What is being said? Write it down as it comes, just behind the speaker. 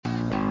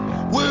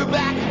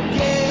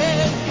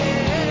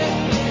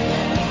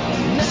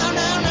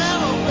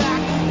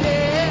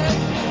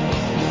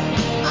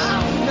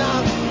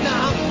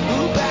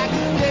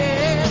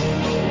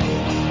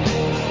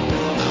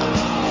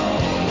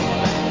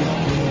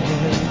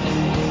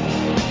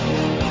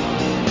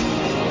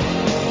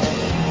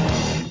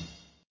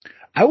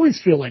I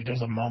always feel like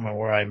there's a moment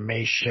where I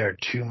may share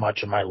too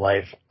much of my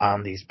life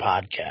on these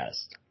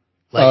podcasts.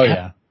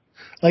 Yeah.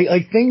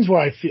 Like things where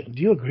I feel, do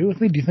you agree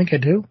with me? Do you think I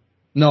do?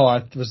 No,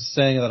 I was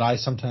saying that I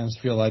sometimes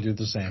feel I do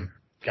the same.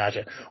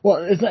 Gotcha. Well,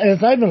 it's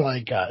not even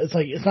like,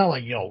 it's not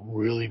like,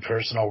 really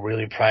personal,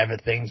 really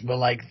private things, but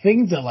like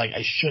things that like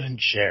I shouldn't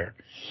share,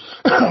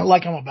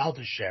 like I'm about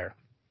to share,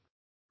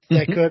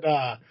 that could,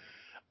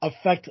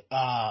 affect,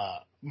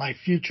 my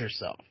future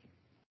self.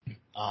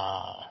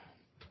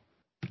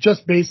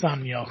 Just based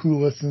on,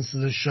 who listens to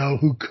the show,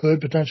 who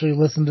could potentially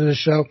listen to the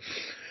show.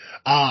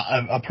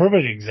 A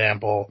perfect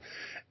example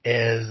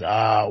is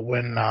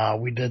when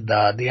we did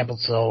the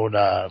episode,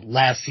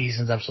 last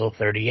season's episode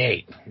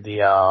 38,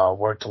 the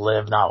Work to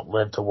Live, Not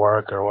Live to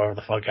Work, or whatever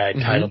the fuck I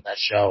titled that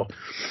show.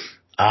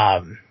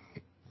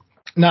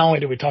 Not only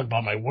did we talk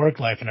about my work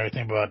life and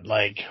everything, but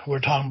like we're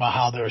talking about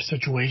how there are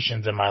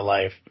situations in my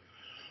life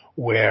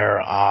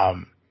where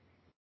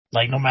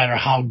like no matter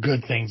how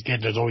good things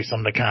get, there's always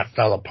something that kind of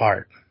fell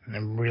apart,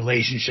 and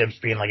relationships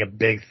being like a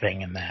big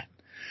thing in that.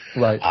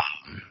 Right.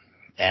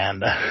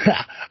 And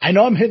I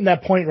know I'm hitting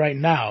that point right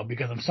now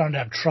because I'm starting to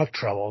have truck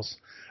troubles,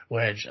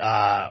 which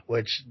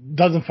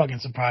doesn't fucking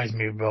surprise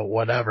me, but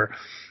whatever.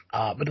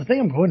 But the thing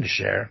I'm going to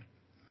share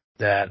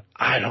that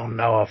I don't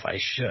know if I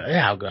should.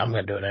 Yeah, I'm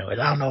going to do it anyways.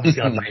 I don't know if it's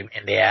going to bite me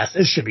in the ass.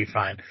 It should be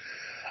fine.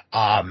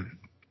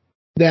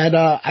 That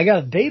I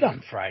got a date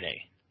on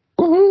Friday.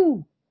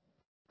 Woohoo!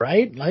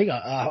 Right? Like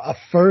a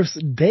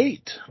first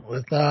date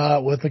with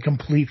a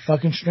complete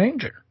fucking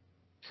stranger.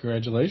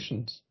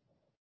 Congratulations.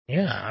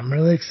 Yeah, I'm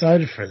really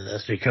excited for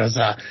this because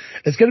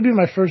it's going to be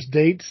my first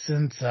date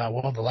since the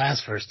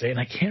last first date, and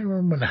I can't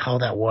remember when the hell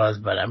that was,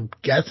 but I'm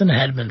guessing it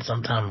had been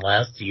sometime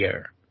last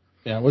year.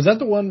 Yeah, was that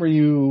the one where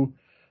you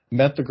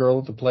met the girl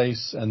at the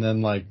place and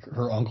then like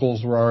her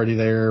uncles were already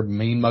there,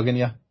 mean mugging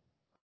you?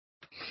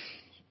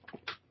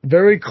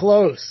 Very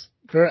close.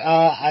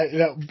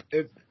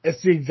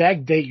 It's the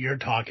exact date you're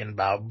talking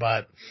about,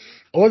 but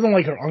it wasn't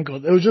like her uncle.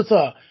 It was just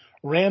a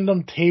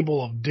random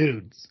table of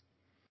dudes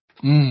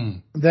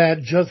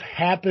that just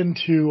happened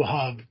to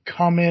have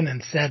come in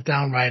and sat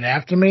down right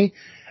after me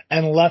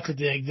and left at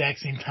the exact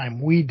same time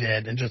we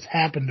did, and just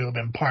happened to have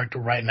been parked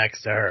right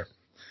next to her.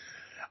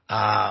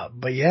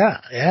 But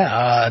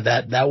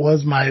that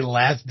was my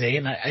last date,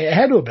 and it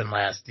had to have been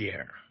last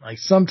year, like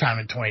sometime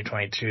in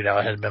 2022.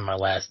 That had been my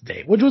last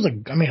date, which was it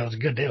was a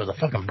good date. It was a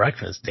fucking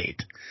breakfast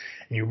date,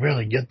 and you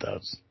rarely get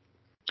those.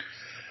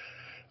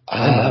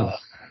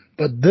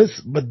 But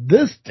this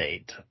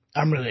date,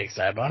 I'm really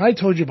excited about. And I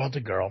told you about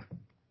the girl.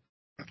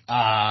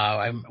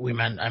 I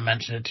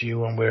mentioned it to you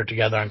when we were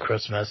together on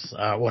Christmas.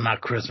 Well, not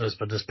Christmas,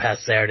 but this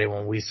past Saturday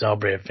when we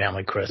celebrated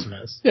family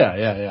Christmas.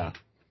 Yeah.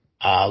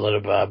 A little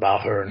bit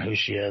about her and who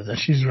she is, and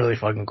she's really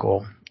fucking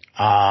cool.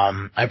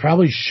 I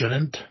probably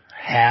shouldn't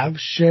have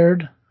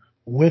shared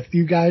with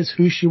you guys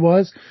who she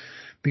was,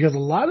 because a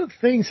lot of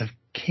things have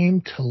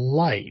came to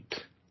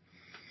light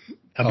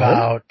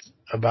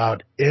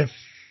about if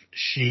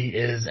she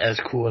is as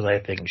cool as I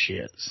think she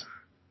is.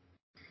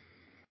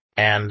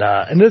 And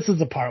this is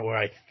the part where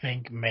I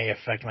think may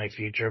affect my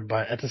future,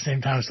 but at the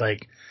same time, it's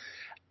like,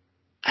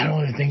 I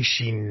don't even think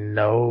she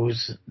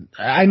knows.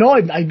 I know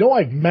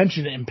I've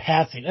mentioned it in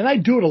passing, and I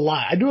do it a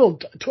lot.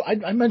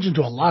 I mention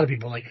to a lot of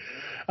people, like,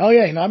 oh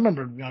yeah, I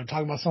remember,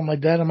 talking about something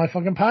like that on my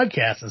fucking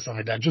podcast and stuff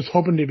like that, just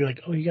hoping to be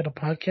like, oh, you got a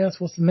podcast?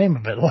 What's the name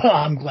of it? Well,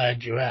 I'm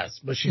glad you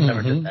asked, but she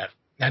never did that.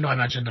 I know I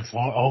mentioned the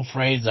whole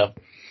phrase of,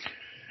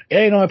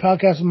 yeah, I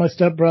podcast with my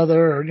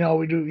stepbrother, or,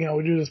 we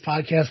do this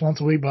podcast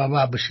once a week, blah,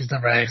 blah, but she's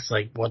never asked,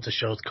 like, what the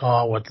show's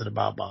called, what's it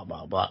about, blah,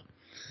 blah, blah.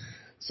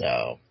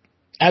 So,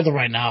 as of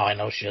right now, I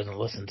know she doesn't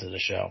listen to the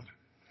show.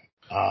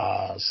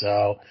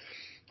 So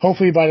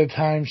hopefully by the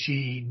time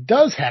she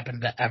does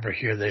happen to ever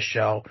hear this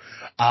show,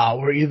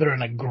 we're either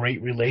in a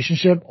great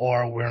relationship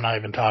or we're not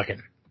even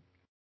talking.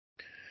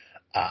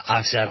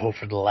 Obviously, I hope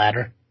for the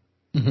latter.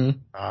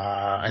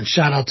 And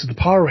shout out to the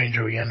Power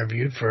Ranger we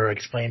interviewed for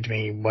explaining to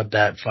me what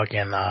that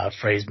fucking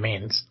phrase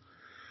means.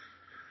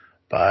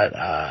 But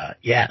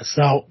yeah,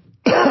 so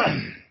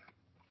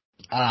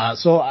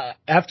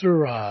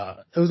after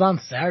it was on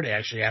Saturday,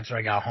 actually, after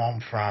I got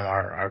home from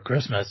our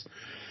Christmas,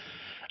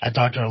 I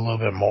talked to her a little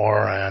bit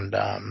more, and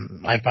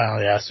I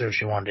finally asked her if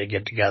she wanted to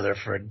get together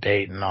for a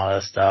date and all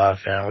that stuff,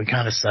 and we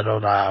kind of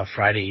settled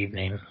Friday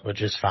evening,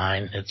 which is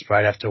fine. It's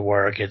right after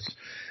work. It's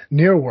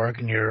near work,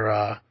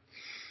 near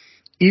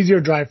easier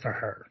drive for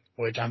her,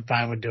 which I'm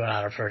fine with doing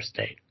on our first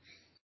date.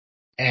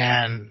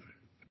 And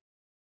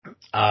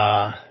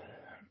I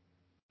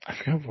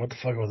forgot what the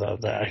fuck was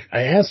that.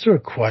 I asked her a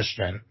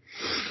question.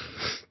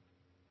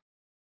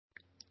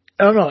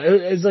 I don't know.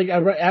 It's like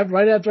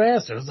right after I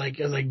asked her, it was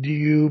like, do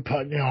you,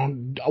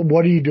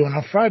 what are you doing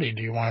on Friday?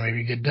 Do you want to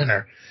maybe get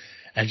dinner?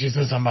 And she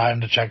said something about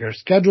having to check her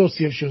schedule,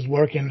 see if she was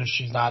working. If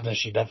she's not, then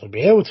she'd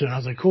definitely be able to. And I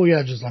was like, cool,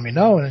 yeah, just let me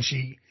know. And then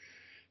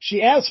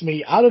she asked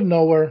me out of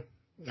nowhere,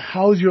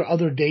 how's your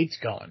other dates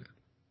going?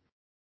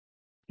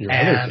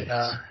 Other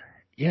dates?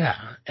 Yeah.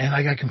 And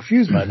I got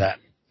confused by that.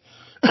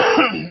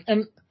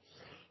 And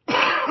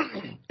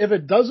if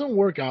it doesn't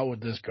work out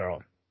with this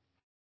girl,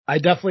 I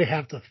definitely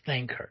have to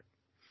thank her.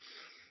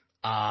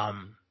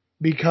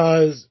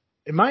 Because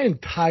in my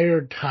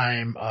entire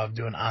time of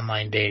doing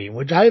online dating,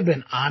 which I've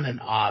been on and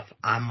off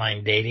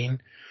online dating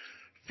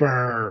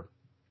for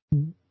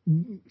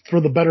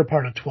the better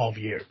part of 12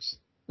 years.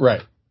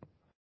 Right.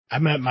 I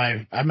met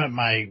my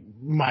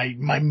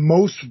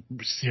most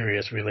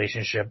serious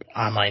relationship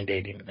online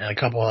dating and a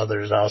couple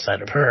others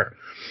outside of her.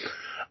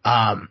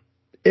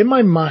 In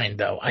my mind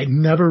though, I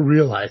never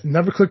realized,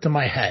 never clicked in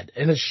my head,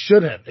 and it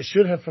should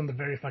have from the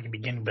very fucking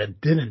beginning, but it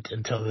didn't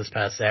until this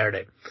past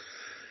Saturday,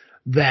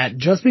 that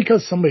just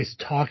because somebody's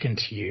talking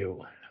to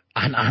you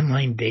on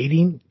online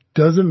dating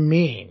doesn't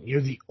mean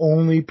you're the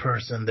only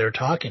person they're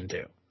talking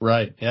to.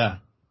 Right. Yeah.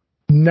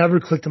 Never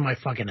clicked in my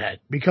fucking head,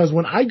 because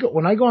when I go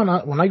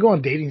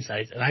on dating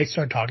sites and I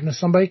start talking to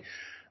somebody,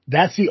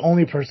 that's the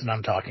only person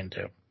I'm talking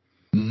to.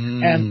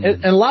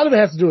 And a lot of it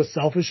has to do with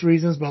selfish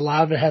reasons, but a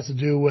lot of it has to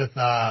do with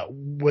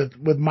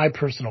my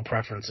personal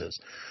preferences.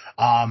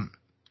 I'm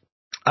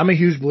a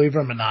huge believer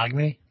in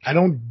monogamy. I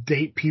don't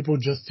date people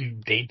just to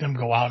date them,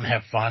 go out and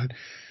have fun.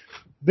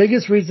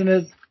 Biggest reason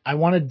is I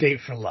want to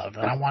date for love,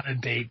 and I want to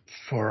date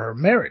for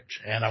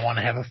marriage, and I want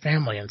to have a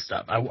family and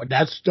stuff.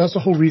 That's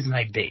the whole reason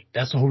I date.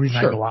 That's the whole reason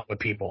I go out with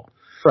people.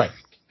 Right.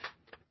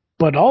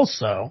 But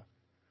also,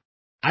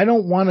 I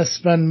don't want to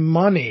spend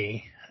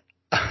money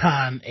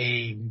on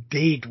a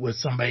date with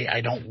somebody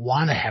I don't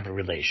want to have a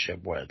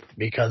relationship with,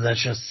 because that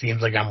just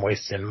seems like I'm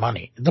wasting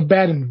money. It's a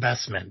bad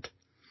investment,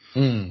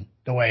 the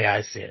way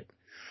I see it.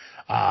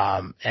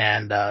 So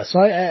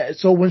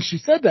when she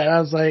said that, I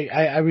was like,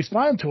 I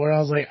responded to her. I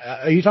was like,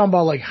 are you talking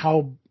about like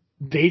how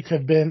dates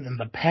have been in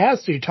the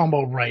past? Or are you talking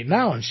about right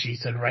now? And she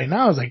said right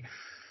now. I was like,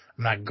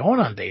 I'm not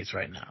going on dates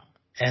right now.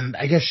 And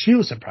I guess she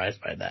was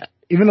surprised by that,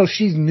 even though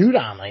she's new to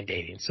online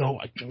dating. So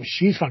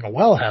she's fucking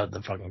well ahead of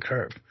the fucking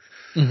curve.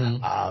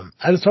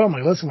 I just told him,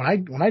 like, listen,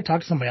 when I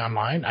talk to somebody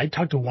online, I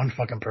talk to one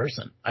fucking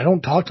person. I don't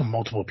talk to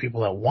multiple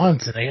people at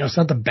once. And it's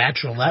not the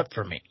Bachelorette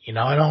for me.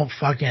 I don't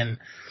fucking,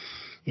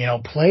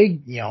 play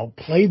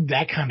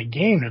that kind of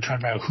game to try to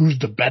figure out who's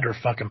the better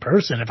fucking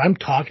person. If I'm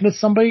talking to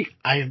somebody,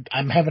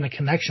 I'm having a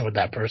connection with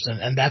that person,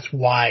 and that's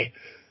why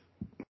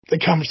the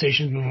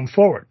conversation's moving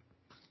forward.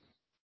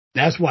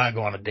 That's why I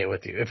go on a date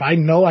with you. If I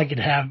know I can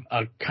have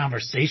a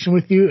conversation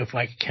with you, if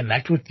I can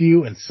connect with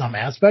you in some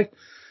aspect,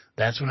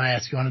 that's when I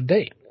ask you on a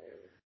date.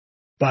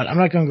 But I'm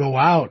not going to go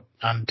out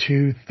on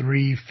 2,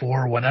 3,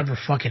 4, whatever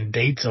fucking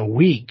dates a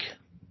week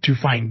to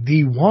find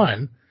the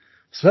one,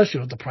 especially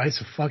with the price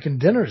of fucking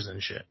dinners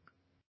and shit.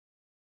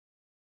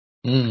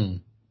 But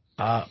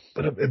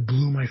it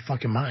blew my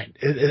fucking mind.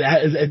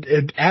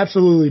 It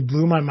absolutely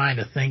blew my mind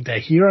to think that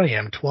here I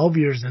am 12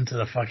 years into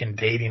the fucking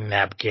dating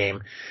app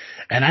game,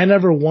 and I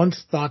never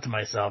once thought to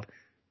myself,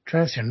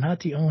 Travis, you're not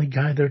the only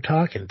guy they're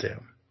talking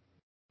to.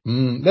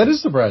 That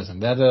is surprising.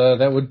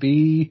 That would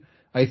be,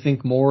 I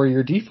think, more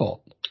your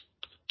default.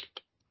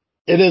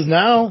 It is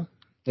now.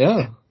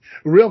 Yeah.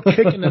 Real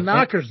kick in the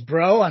knockers,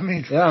 bro. I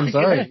mean, yeah, I'm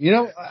sorry.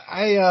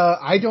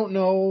 I don't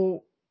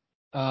know.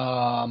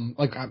 I'm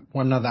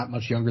not that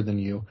much younger than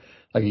you,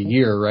 like a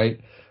year, right?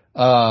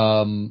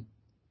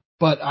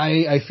 But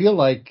I feel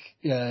like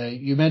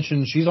you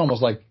mentioned she's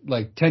almost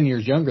like 10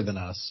 years younger than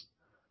us.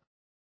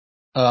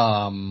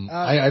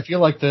 I feel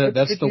like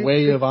that's the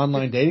way of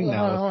online dating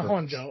now. Hold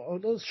on, Joe.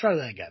 Let's try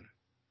that again.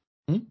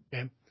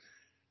 Okay.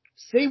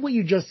 Say what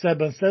you just said,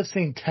 but instead of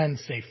saying 10,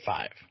 say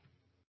 5.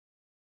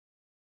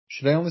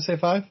 Should I only say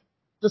 5?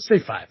 Just say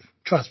 5.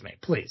 Trust me,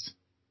 please.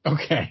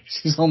 Okay.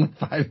 She's only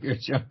 5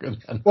 years younger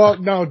than Well,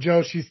 no,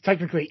 Joe, she's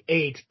technically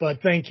 8,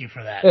 but thank you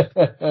for that.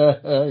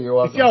 You're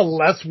welcome. You see how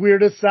less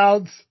weird it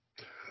sounds?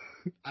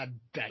 I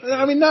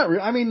mean, not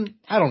really. I mean,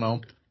 I don't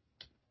know.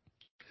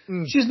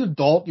 She's an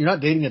adult. You're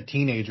not dating a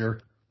teenager.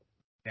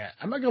 Yeah,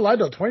 I'm not gonna lie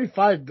though.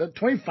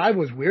 25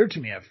 was weird to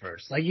me at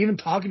first. Like even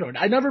talking to her,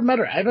 I never met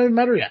her. I haven't even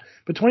met her yet.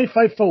 But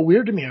 25 felt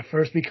weird to me at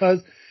first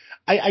because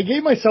I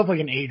gave myself like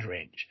an age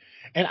range,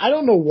 and I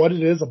don't know what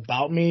it is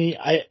about me.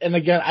 I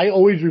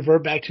always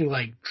revert back to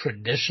like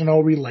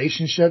traditional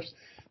relationships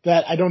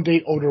that I don't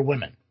date older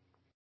women.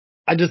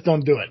 I just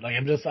don't do it. Like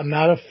I'm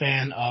not a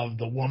fan of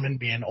the woman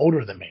being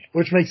older than me,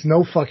 which makes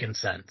no fucking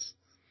sense.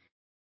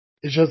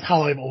 It's just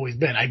how I've always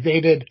been. I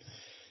dated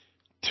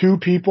 2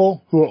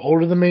 people who were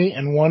older than me,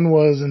 and one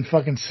was in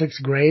fucking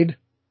 6th grade,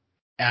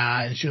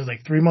 and she was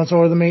like 3 months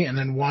older than me, and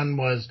then one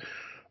was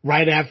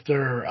right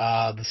after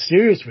the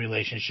serious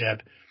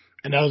relationship,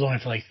 and that was only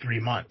for like 3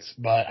 months.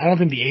 But I don't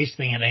think the age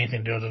thing had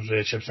anything to do with those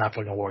relationships not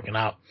fucking working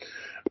out.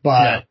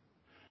 But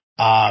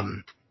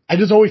I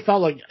just always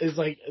felt like it's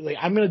like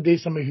I'm gonna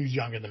date somebody who's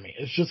younger than me.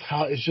 It's just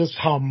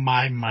how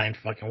my mind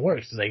fucking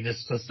works. It's like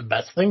that's the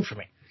best thing for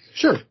me.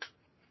 Sure.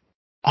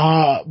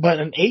 But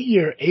an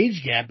 8-year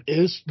age gap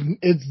it's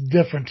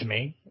different to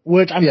me,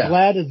 which I'm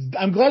glad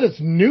it's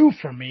new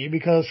for me,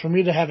 because for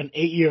me to have an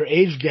 8-year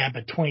age gap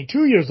at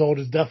 22 years old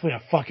is definitely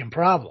a fucking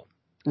problem.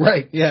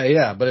 Right.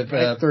 Yeah. But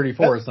at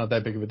 34, it's not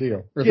that big of a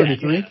deal. Or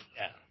 33? Yeah.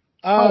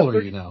 How old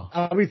are you now?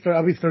 I'll be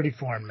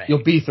 34 in May.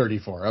 You'll be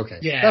 34. Okay.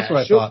 Yeah. That's what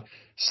I thought.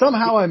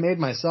 Somehow I made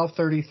myself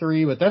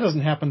 33, but that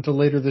doesn't happen until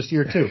later this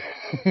year too.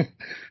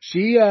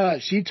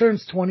 She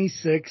turns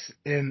 26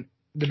 in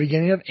the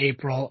beginning of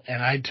April,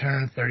 and I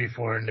turn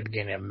 34 in the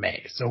beginning of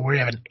May. So we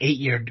have an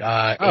 8-year,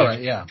 All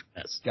right. Yeah.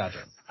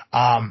 Gotcha.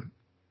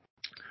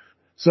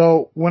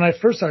 So when I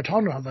first started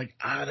talking to her, I was like,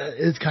 that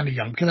is kind of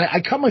young because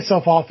I cut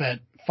myself off at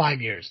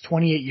 5 years,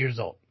 28 years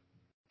old.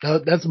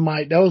 That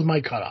was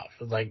my cutoff.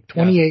 It was like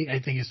 28, I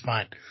think is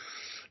fine.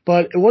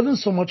 But it wasn't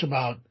so much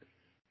about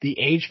the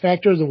age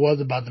factor as it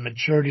was about the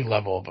maturity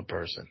level of a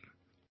person.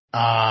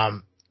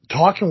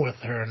 Talking with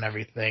her and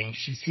everything,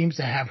 she seems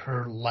to have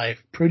her life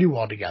pretty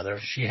well together.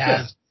 She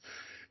has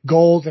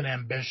goals and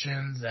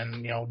ambitions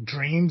and,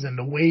 dreams, and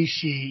the way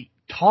she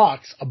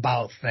talks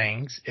about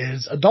things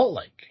is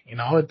adult-like.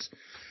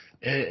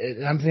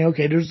 I'm thinking,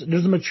 okay, there's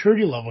a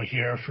maturity level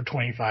here for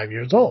 25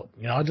 years old.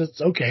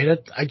 Just okay.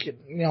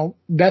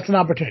 That's an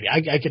opportunity.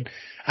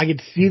 I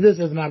could see this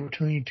as an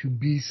opportunity to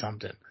be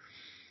something.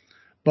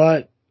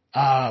 But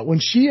when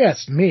she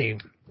asked me,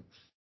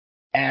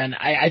 and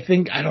I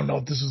think, I don't know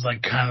if this was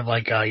like kind of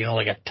like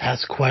like a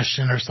test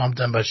question or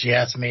something, but she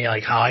asked me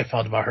like how I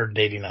felt about her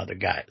dating other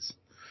guys.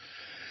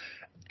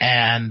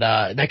 And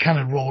that kind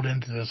of rolled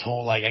into this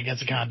whole, like, I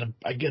guess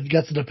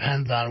it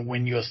depends on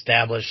when you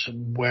establish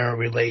where a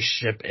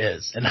relationship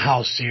is and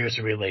how serious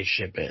a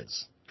relationship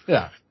is.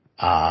 Yeah.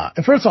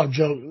 And first off,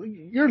 Joe,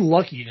 you're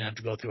lucky you didn't have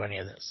to go through any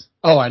of this.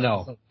 Oh, I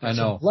know. I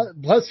know.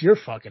 Bless your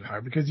fucking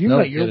heart, because you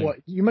met your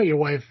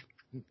wife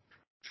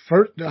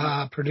first,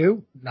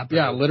 Purdue? Not Purdue.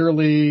 Yeah,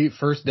 literally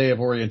first day of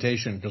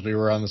orientation, because we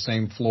were on the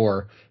same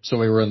floor, so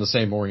we were in the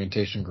same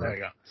orientation group. There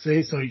you go.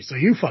 See, so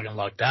you fucking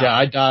lucked out. Yeah,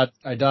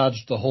 I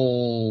dodged the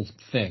whole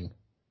thing.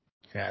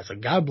 Yeah, so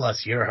God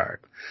bless your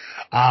heart.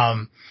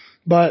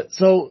 But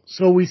so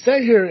we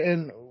sat here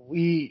and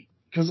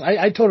because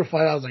I told her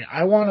flat out, I was like,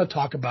 I want to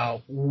talk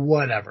about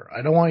whatever.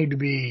 I don't want you to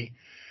be,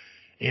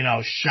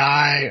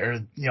 shy or,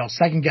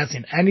 second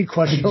guessing any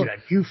questions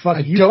you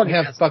have. You don't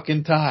have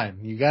fucking time.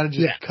 You gotta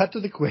just cut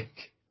to the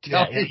quick.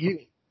 You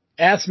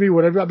ask me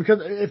whatever, because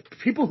if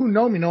people who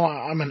know me know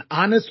I'm an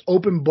honest,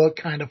 open book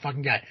kind of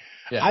fucking guy.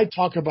 Yeah. I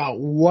talk about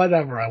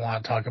whatever I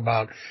want to talk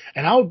about,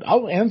 and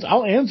I'll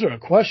answer a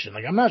question.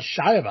 Like, I'm not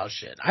shy about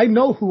shit. I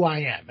know who I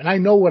am, and I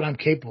know what I'm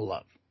capable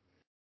of.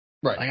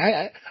 Right.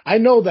 Like I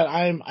know that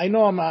I'm a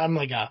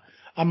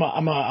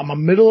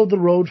middle of the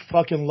road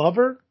fucking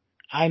lover.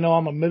 I know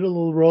I'm a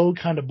middle of the road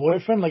kind of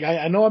boyfriend. Like,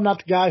 I know I'm not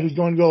the guy who's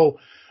going to go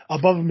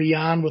above and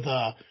beyond with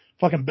a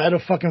fucking bed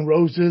of fucking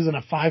roses and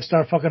a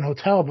 5-star fucking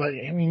hotel, but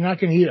I mean, you're not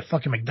going to eat at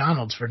fucking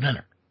McDonald's for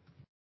dinner.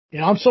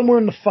 I'm somewhere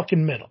in the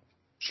fucking middle.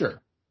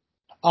 Sure.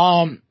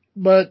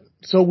 But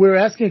so we're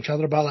asking each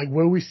other about like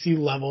where we see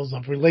levels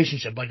of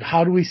relationship. Like,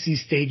 how do we see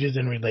stages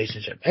in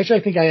relationship?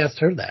 Actually, I think I asked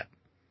her that.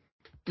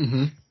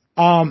 Mm-hmm.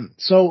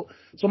 So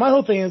my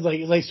whole thing is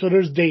like, so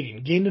there's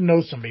dating, getting to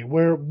know somebody,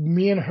 where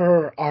me and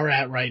her are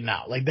at right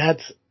now. Like,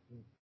 that's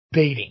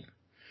dating.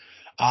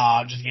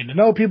 Just getting to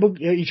know people,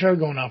 each other,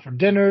 going out for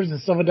dinners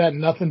and stuff like that.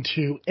 Nothing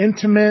too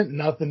intimate,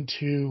 nothing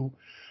too,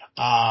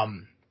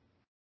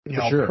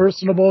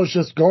 personable. It's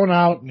just going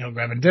out,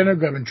 grabbing dinner,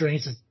 grabbing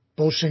drinks, just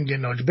bullshit,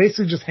 getting know,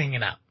 basically just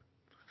hanging out.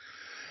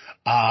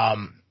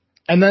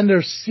 And then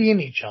there's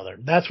seeing each other.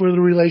 That's where the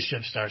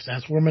relationship starts.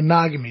 That's where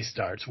monogamy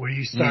starts, where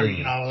you start,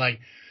 you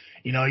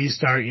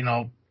start,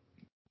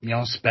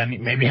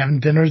 spending, maybe having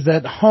dinners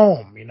at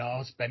home,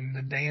 spending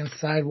the day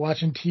inside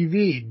watching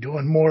TV,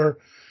 doing more,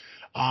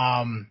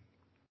 what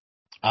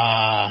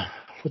the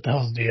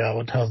hell's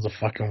the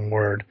fucking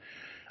word?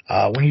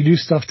 When you do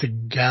stuff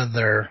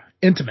together,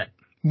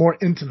 more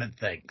intimate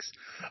things.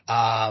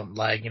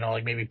 Like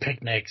maybe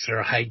picnics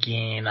or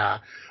hiking,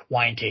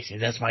 wine tasting.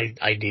 That's my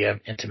idea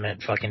of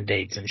intimate fucking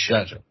dates and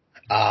shit.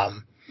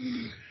 Gotcha.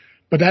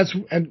 But that's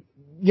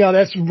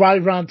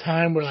right around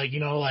time where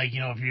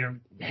if you're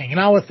hanging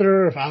out with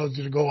her, if I was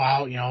to go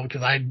out,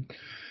 because I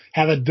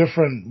have a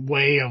different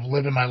way of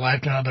living my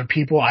life than other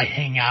people. I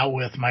hang out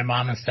with my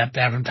mom and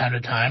stepdad from time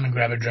to time and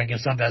grab a drink and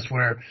stuff. That's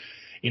where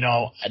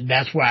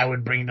I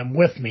would bring them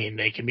with me, and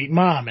they can meet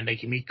mom and they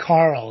can meet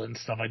Carl and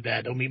stuff like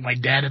that. They'll meet my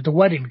dad at the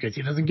wedding because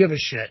he doesn't give a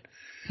shit.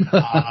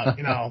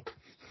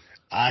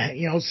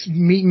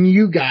 Meeting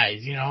you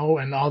guys,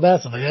 and all that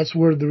stuff. Like, that's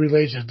where the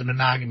relationship, the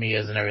monogamy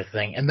is and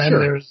everything. And then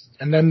there's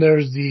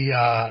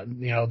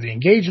the, the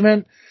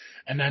engagement,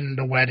 and then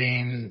the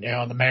wedding,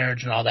 the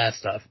marriage and all that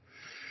stuff.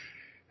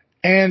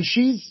 And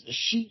she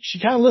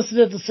kind of listed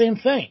it the same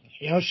thing.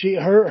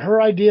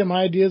 Her idea and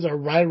my ideas are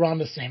right around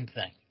the same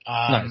thing.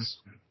 Nice.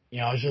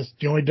 It's just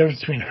the only difference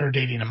between her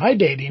dating and my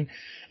dating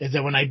is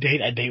that when I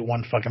date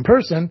one fucking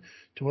person,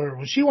 to where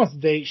when she wants to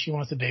date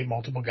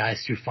multiple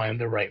guys to find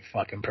the right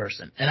fucking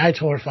person. And I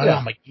told her flat out,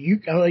 I'm like,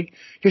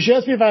 because she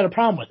asked me if I had a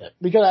problem with it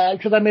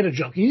because I made a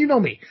joke. And you know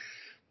me,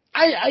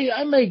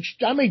 I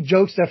make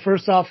jokes that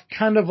first off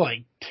kind of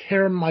like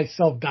tear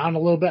myself down a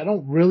little bit. I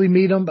don't really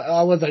mean them, but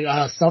I was like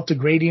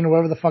self-degrading or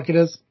whatever the fuck it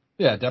is.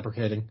 Yeah,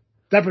 deprecating.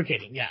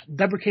 Deprecating, yeah.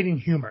 Deprecating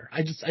humor.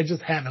 I just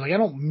have it. Like, I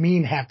don't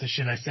mean half the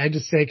shit I say. I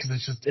just say it because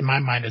it's just, in my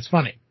mind, it's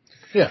funny.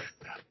 Yeah.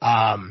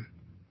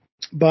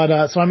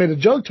 But so I made a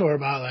joke to her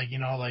about, like,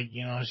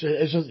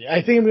 it's just,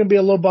 I think I'm going to be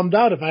a little bummed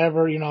out if I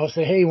ever,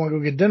 say, hey, you want to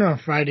go get dinner on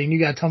Friday? And you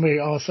got to tell me,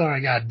 oh, sorry,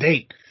 I got a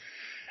date.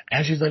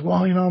 And she's like,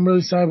 well, I'm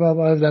really sorry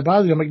about that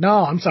bothers you. I'm like,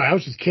 no, I'm sorry. I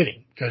was just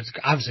kidding. Because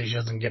obviously she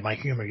doesn't get my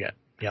humor yet.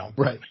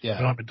 Right.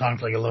 Yeah. We've been talking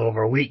for like a little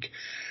over a week.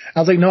 I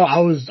was like, no, I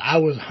was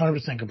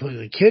 100%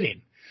 completely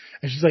kidding.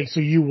 And she's like, so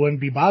you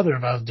wouldn't be bothered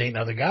if I was dating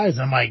other guys?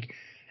 And I'm like,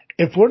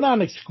 if we're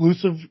not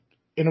exclusive,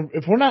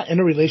 if we're not in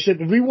a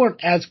relationship, if we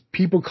weren't, as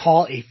people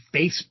call, a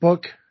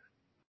Facebook,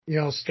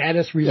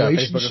 status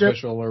relationship. Facebook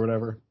official or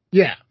whatever.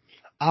 Yeah.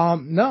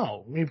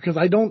 No, because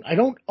I don't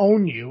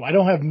own you. I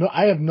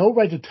have no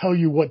right to tell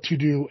you what to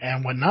do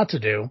and what not to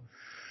do.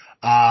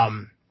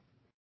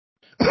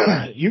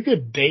 You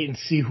could date and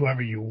see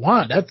whoever you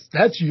want.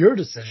 That's your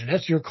decision.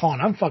 That's your call,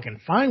 and I'm fucking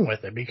fine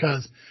with it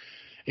because,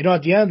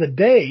 at the end of the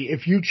day,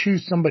 if you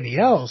choose somebody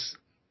else,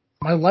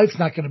 my life's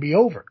not going to be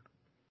over.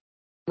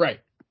 Right.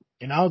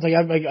 It's like,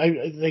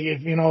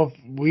 if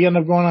we end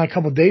up going on a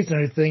couple dates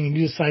and everything, and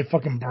you decide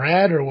fucking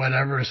Brad or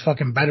whatever is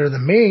fucking better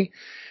than me,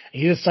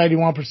 and you decide you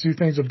want to pursue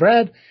things with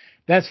Brad,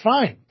 that's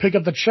fine. Pick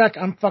up the check.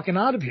 I'm fucking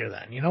out of here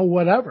then.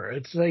 Whatever.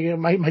 It's like,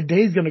 my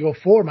day's going to go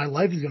forward. My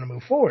life is going to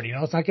move forward.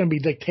 It's not going to be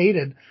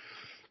dictated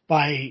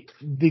by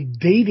the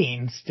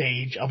dating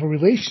stage of a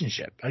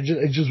relationship.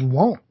 It just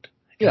won't.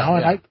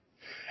 Yeah.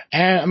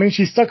 And I mean,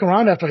 she stuck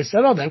around after I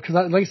said all that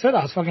because, like I said,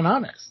 I was fucking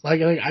honest.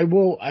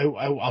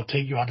 I'll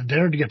take you out to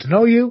dinner to get to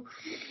know you.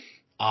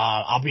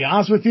 I'll be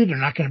honest with you. They're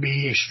not going to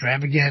be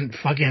extravagant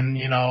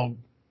fucking,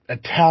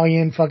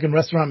 Italian fucking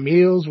restaurant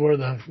meals where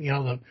the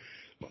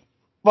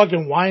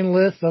fucking wine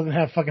list doesn't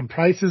have fucking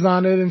prices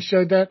on it and shit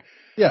like that.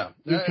 Yeah.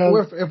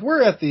 Because if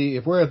we're at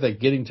the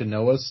getting to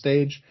know us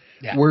stage,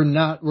 yeah, we're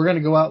going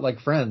to go out like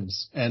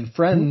friends, and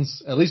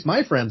friends, at least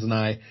my friends and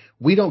I,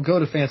 we don't go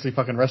to fancy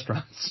fucking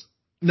restaurants.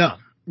 No.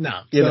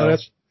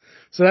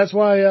 So that's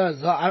why,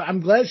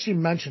 I'm glad she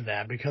mentioned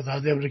that because I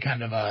was able to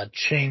kind of,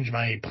 change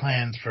my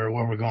plans for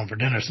where we're going for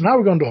dinner. So now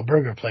we're going to a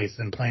burger place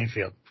in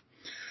Plainfield.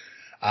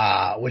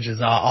 Which is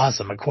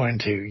awesome. According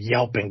to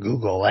Yelp and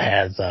Google, it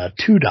has a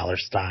 $2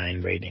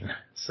 Stein rating.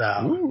 So,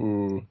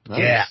 ooh,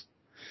 nice.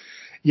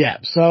 Yeah.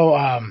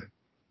 So,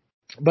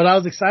 but I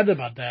was excited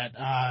about that,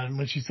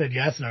 when she said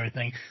yes and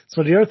everything.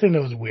 So the other thing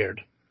that was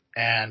weird,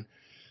 and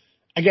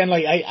again,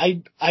 like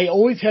I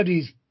always had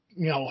these,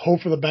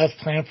 hope for the best,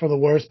 plan for the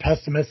worst,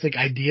 pessimistic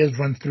ideas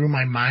run through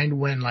my mind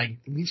when like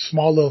these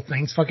small little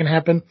things fucking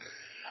happen.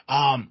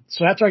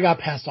 So after I got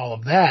past all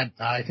of that,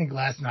 I think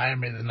last night or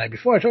maybe the night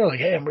before, I told her like,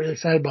 hey, I'm really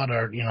excited about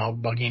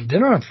about getting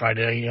dinner on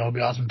Friday. It'll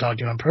be awesome to talk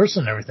to you in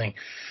person and everything.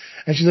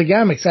 And she's like,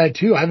 yeah, I'm excited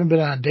too. I haven't been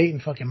on a date in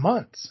fucking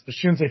months. But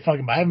she didn't say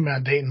fucking, but I haven't been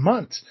on a date in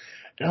months.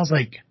 And I was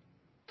like,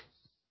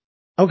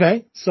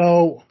 okay,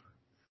 so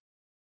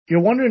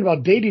you're wondering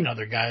about dating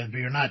other guys, but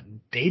you're not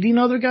dating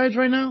other guys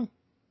right now?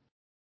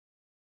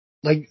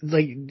 Like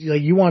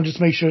you want to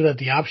just make sure that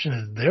the option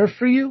is there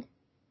for you?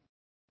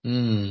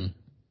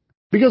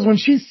 Because when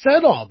she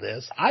said all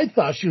this, I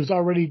thought she was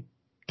already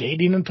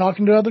dating and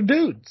talking to other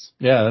dudes.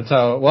 Yeah, that's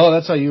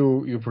how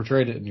you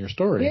portrayed it in your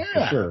story.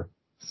 Yeah. For sure.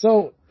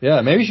 So.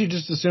 Yeah, maybe she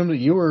just assumed that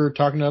you were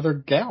talking to other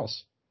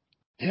gals.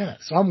 Yeah,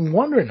 so I'm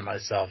wondering to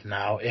myself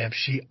now if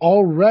she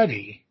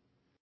already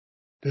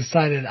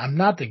decided I'm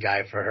not the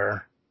guy for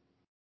her,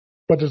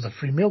 but there's a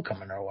free meal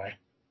coming her way.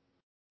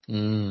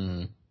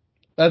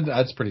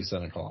 That's pretty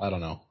cynical. I don't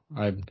know.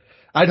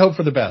 I'd hope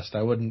for the best.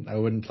 I wouldn't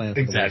plan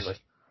for the worst.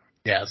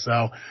 Yeah,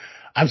 so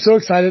I'm so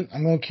excited.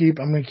 I'm gonna keep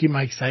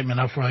my excitement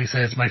up for, like I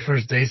said, it's my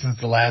first day since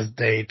the last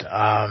date.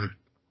 Yeah,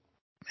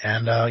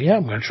 I'm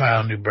gonna try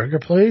out a new burger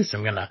place.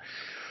 I'm gonna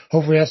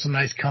hopefully have some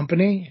nice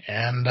company.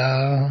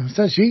 And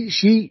so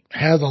she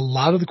has a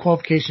lot of the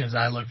qualifications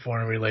I look for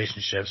in a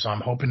relationship, so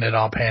I'm hoping it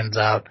all pans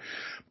out.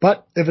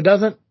 But if it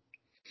doesn't,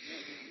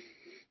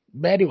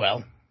 very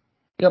well.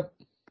 Yep.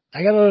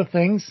 I got other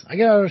things. I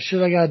got other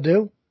shit I gotta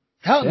do.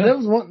 Hell, yeah. that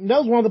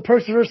was one of the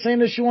perks of her saying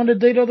that she wanted to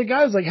date other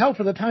guys. Like, hell,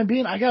 for the time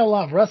being, I got a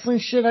lot of wrestling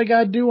shit I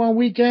gotta do on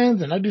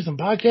weekends, and I do some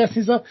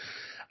podcasting stuff.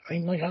 I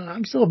mean, like,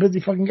 I'm still a busy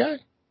fucking guy.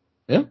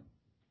 Yeah.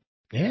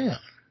 Yeah.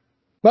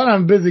 But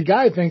I'm a busy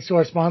guy thanks to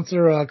our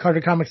sponsor,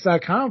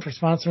 CarterComics.com, for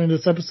sponsoring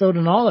this episode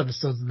and all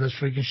episodes of this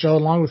freaking show,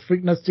 along with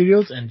Freaknut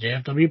Studios and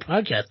JFW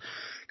Podcast.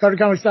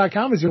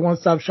 CarterComics.com is your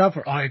one-stop shop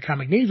for all your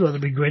comic needs, whether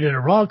it be graded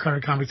or raw. Carter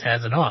Comics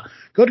has it all.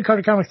 Go to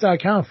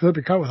CarterComics.com and fill up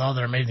your cart with all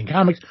their amazing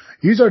comics.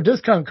 Use our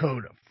discount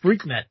code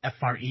FREAKNET,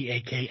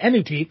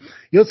 FREAKNET.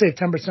 You'll save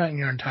 10% in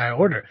your entire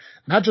order.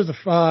 Not just at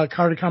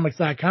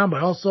CarterComics.com,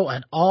 but also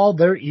at all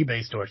their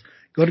eBay stores.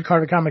 Go to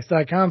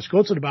CarterComics.com,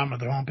 scroll to the bottom of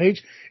their homepage.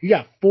 You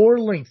got 4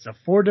 links to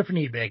 4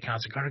 different eBay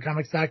accounts that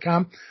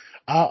CarterComics.com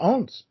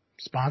owns.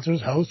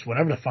 Sponsors, hosts,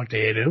 whatever the fuck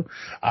they do.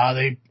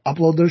 They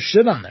upload their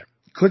shit on there.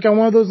 Click on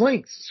one of those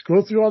links.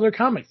 Scroll through all their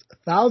comics.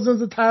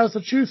 Thousands of titles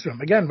to choose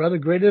from. Again, whether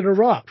graded or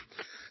raw.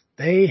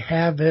 They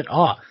have it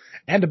all.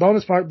 And the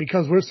bonus part,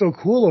 because we're so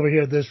cool over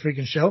here at this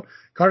freaking show,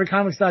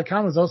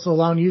 CarterComics.com is also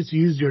allowing you to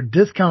use your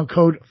discount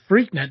code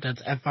FREAKNET,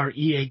 that's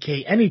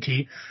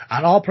FREAKNET,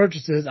 on all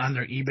purchases on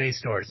their eBay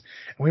stores.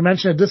 And we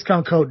mentioned a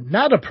discount code,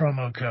 not a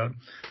promo code,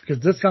 because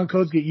discount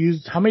codes get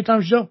used how many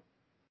times, Joe?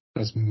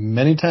 As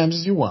many times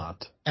as you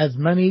want. As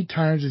many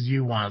times as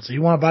you want. So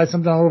you want to buy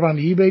something over on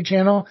the eBay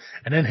channel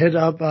and then hit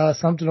up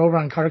something over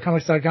on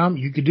CarterComics.com.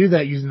 You could do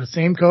that using the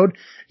same code.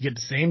 You get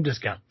the same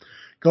discount.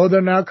 Go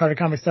there now,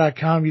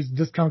 CarterComics.com. Use the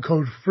discount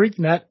code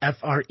FREAKNET,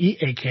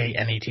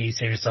 FREAKNET.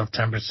 Save yourself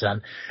 10%.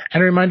 And I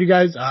remind you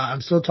guys,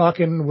 I'm still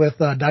talking with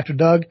Dr.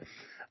 Doug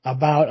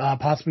about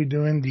possibly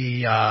doing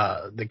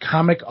the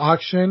comic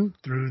auction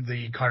through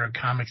the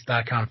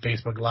CarterComics.com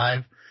Facebook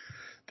Live.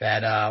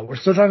 That we're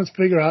still trying to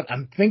figure out.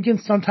 I'm thinking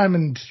sometime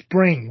in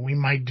spring we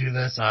might do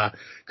this.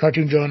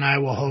 Cartoon Joe and I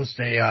will host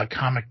a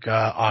comic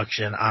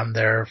auction on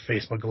their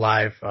Facebook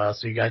Live,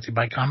 so you guys can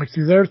buy comics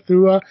through there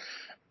through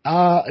a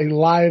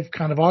live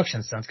kind of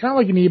auction sense, kind of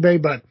like an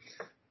eBay, but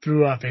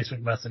through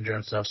Facebook Messenger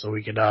and stuff, so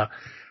we could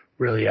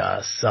really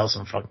sell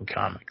some fucking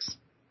comics.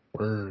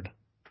 Word.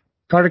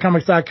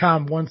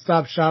 CarterComics.com,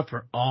 one-stop shop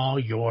for all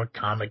your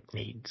comic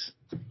needs.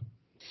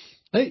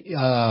 Hey,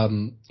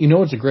 you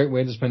know it's a great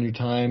way to spend your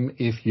time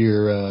if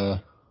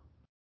your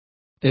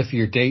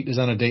date is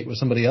on a date with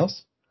somebody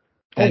else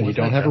and you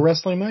don't have a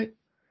wrestling night?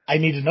 I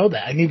need to know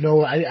that. I need to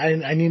know.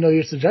 I need to know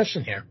your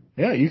suggestion here.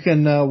 Yeah, you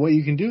can. What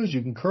you can do is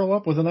you can curl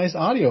up with a nice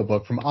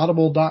audiobook from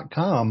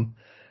Audible.com.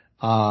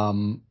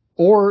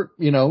 Or,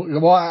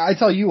 I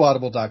tell you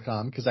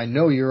Audible.com because I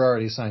know you're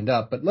already signed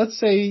up, but let's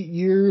say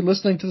you're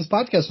listening to this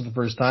podcast for the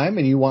first time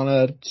and you want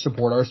to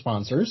support our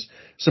sponsors,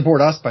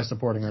 support us by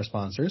supporting our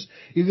sponsors.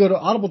 You go to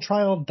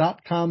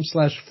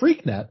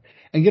audibletrial.com/freaknet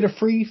and get a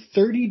free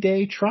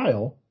 30-day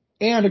trial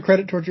and a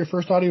credit towards your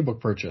first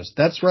audiobook purchase.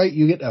 That's right.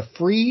 You get a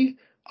free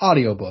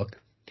audiobook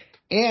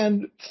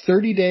and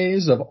 30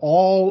 days of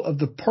all of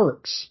the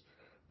perks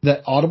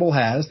that Audible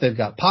has. They've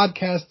got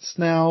podcasts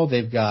now.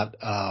 They've got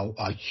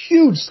a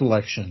huge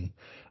selection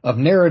of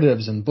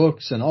narratives and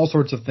books and all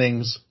sorts of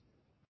things,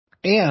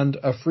 and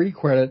a free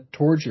credit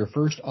towards your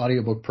first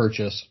audiobook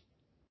purchase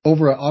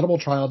over at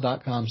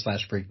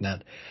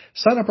audibletrial.com/freaknet.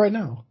 Sign up right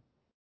now.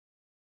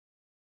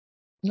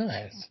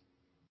 Nice.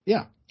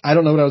 Yeah. I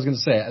don't know what I was going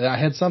to say. I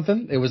had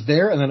something. It was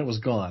there, and then it was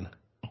gone.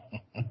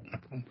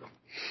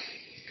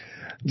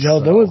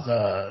 Joe,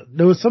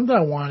 there was something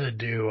I wanted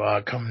to do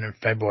coming in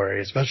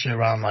February, especially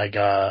around like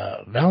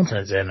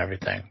Valentine's Day and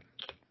everything.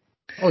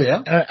 Oh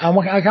yeah,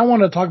 I kind of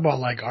want to talk about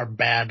like our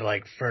bad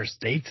like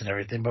first dates and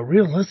everything, but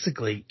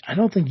realistically, I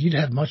don't think you'd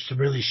have much to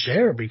really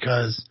share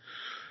because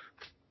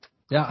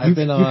you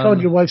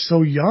found your wife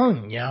so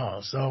young,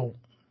 So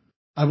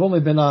I've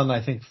only been on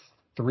I think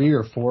 3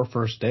 or 4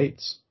 first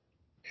dates.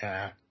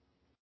 Yeah,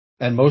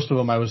 and most of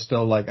them I was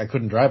still like I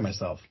couldn't drive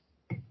myself.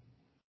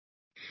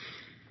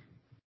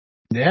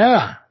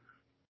 Yeah.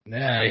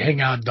 Yeah, you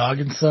hang out dog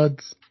and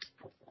suds.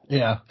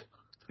 Yeah.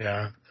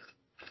 Yeah.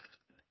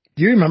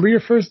 Do you remember your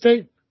first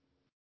date?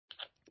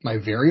 My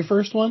very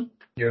first one?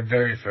 Your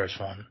very first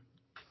one.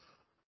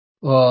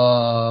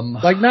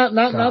 Like not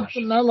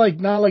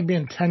like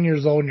being 10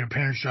 years old and your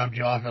parents dropped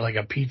you off at like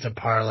a pizza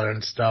parlor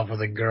and stuff with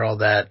a girl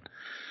that,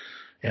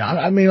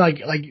 I mean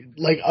like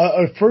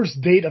a first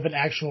date of an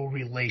actual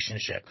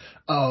relationship.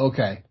 Oh,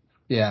 okay.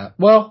 Yeah.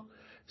 Well,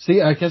 see,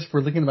 I guess if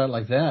we're looking about it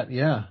like that,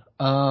 yeah.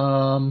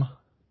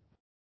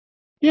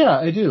 Yeah,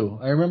 I do.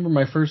 I remember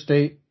my first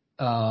date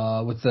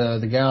with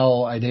the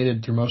gal I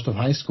dated through most of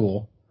high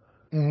school.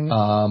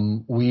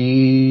 Mm-hmm.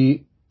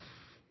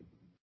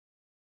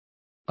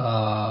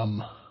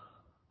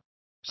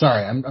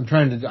 Sorry, I'm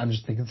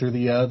just thinking through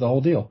the whole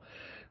deal.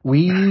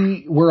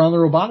 We were on the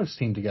robotics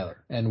team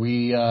together, and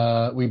we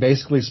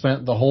basically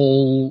spent the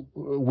whole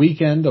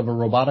weekend of a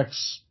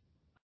robotics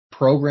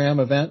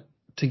program event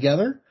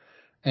together.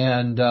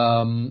 And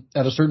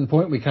at a certain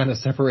point, we kind of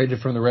separated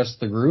from the rest of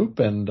the group,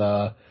 and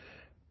I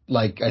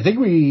think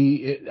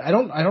I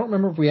don't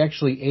remember if we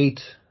actually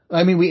ate.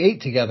 I mean, we ate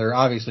together,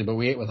 obviously, but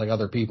we ate with like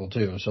other people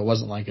too, so it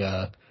wasn't like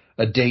a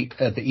date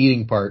at the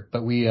eating part.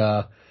 But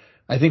I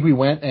think we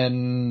went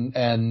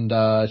and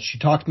she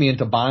talked me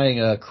into buying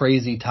a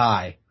crazy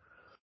tie,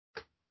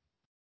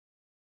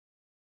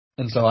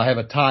 and so I have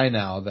a tie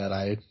now that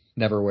I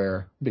never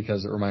wear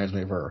because it reminds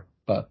me of her.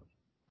 But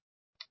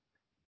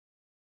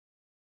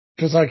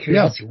just out of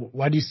curiosity,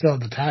 why do you still have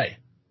the tie?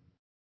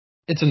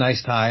 It's a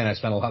nice tie, and I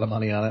spent a lot of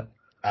money on it.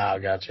 Oh,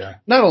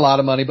 gotcha. Not a lot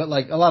of money, but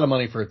like a lot of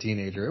money for a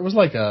teenager. It was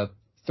like a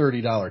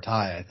 $30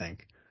 tie, I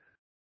think,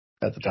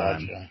 at the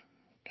time.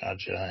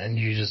 Gotcha. And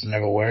you just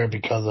never wear it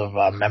because of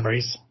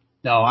memories?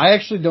 No, I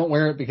actually don't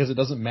wear it because it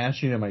doesn't match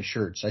any of my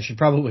shirts. I should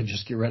probably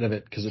just get rid of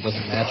it because it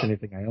doesn't match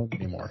anything I own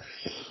anymore.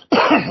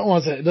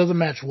 It doesn't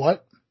match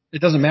what? It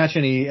doesn't match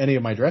any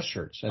of my dress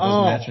shirts. It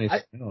doesn't match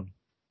anything I own.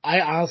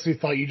 I honestly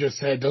thought you just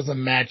said it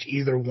doesn't match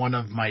either one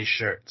of my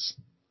shirts.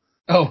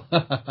 Oh.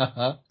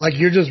 Like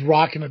you're just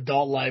rocking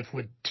adult life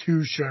with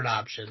 2 shirt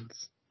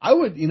options. I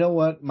would, you know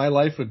what? My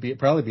life would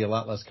probably be a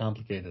lot less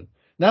complicated.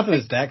 Not that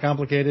it's that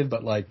complicated,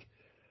 but like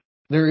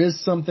there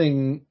is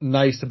something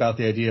nice about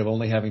the idea of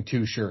only having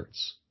 2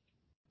 shirts.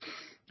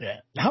 Yeah.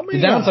 How The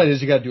many? downside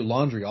is you got to do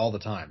laundry all the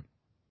time.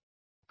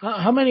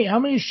 How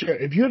many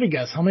shirts? If you had to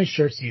guess, how many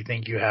shirts do you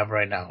think you have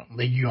right now?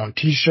 Like you own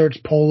T-shirts,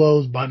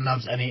 polos,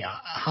 button-ups.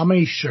 How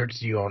many shirts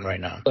do you own right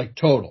now? Like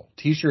total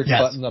t-shirts,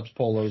 Yes. button-ups,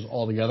 polos,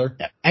 all together.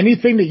 Yeah.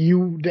 Anything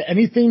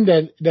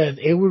that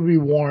it would be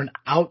worn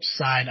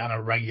outside on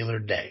a regular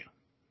day.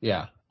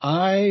 Yeah,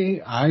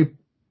 I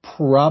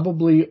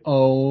probably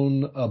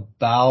own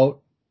about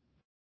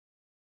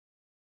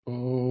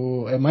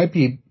it might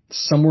be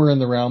somewhere in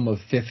the realm of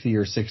 50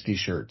 or 60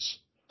 shirts.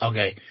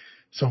 Okay.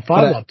 So But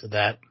follow up to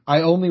that.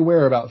 I only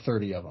wear about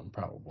 30 of them,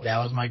 probably.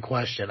 That was my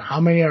question. How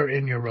many are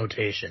in your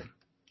rotation?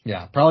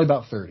 Yeah, probably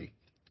about 30.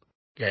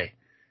 Okay.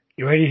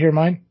 You ready to hear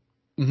mine?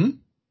 Mm-hmm.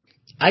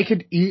 I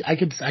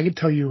could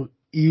tell you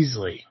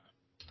easily.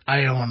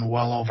 I own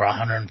well over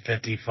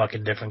 150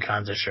 fucking different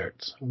kinds of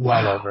shirts.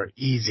 Well Wow. over.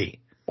 Easy.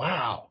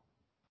 Wow.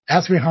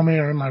 Ask me how many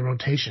are in my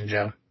rotation,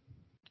 Joe.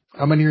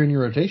 How many are in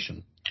your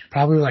rotation?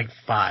 Probably like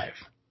 5.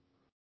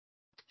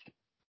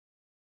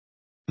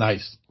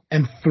 Nice.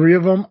 And 3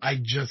 of them I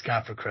just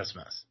got for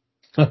Christmas.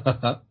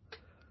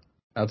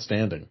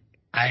 Outstanding.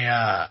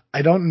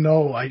 I don't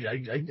know. I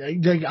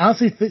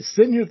honestly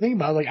sitting here thinking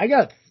about it, like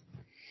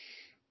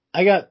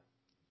I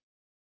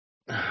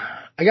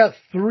got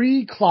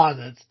 3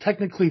 closets,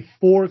 technically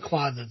 4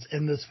 closets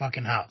in this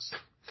fucking house.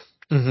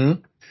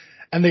 Mm-hmm.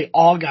 And they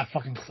all got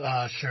fucking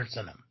shirts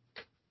in them.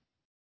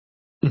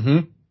 Mm-hmm.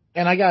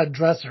 And I got a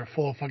dresser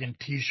full of fucking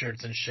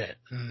t-shirts and shit.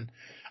 And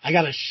I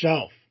got a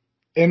shelf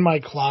in my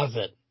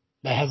closet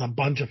that has a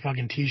bunch of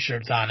fucking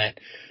t-shirts on it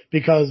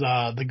because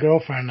the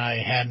girlfriend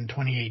I had in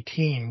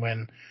 2018,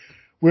 when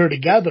we were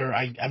together,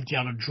 I emptied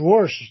out a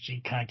drawer so she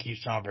kind of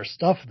keeps some of her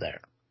stuff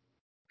there.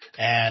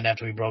 And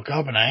after we broke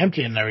up and I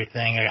emptied it and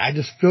everything, I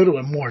just filled it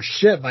with more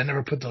shit, but I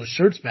never put those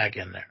shirts back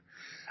in there.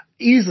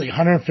 Easily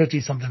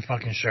 150 something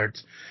fucking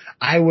shirts.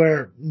 I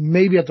wear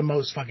maybe at the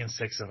most fucking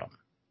 6 of them.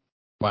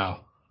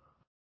 Wow.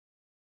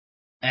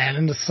 And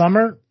in the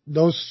summer,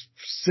 those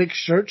 6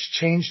 shirts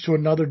change to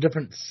another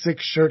different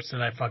 6 shirts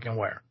that I fucking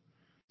wear.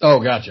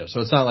 Oh, gotcha.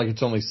 So it's not like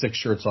it's only 6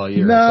 shirts all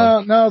year.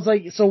 No, it's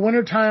like, so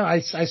wintertime,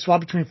 I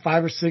swap between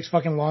 5 or 6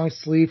 fucking long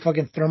sleeve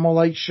fucking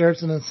thermalite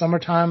shirts, and then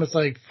summertime, it's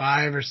like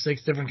 5 or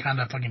 6 different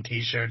kind of fucking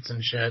t-shirts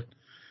and shit.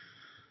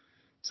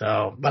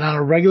 So, but on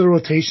a regular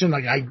rotation,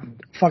 like I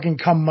fucking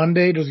come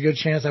Monday, there's a good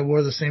chance I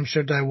wore the same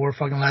shirt that I wore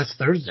fucking last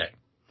Thursday.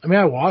 I mean,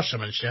 I wash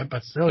them and shit,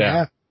 but still,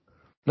 yeah.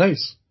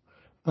 Nice.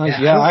 Nice.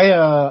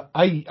 Yeah,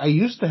 I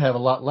used to have a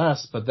lot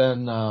less, but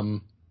then,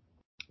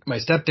 my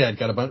stepdad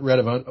got rid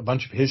of a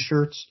bunch of his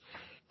shirts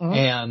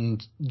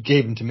and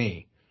gave them to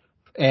me.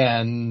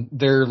 And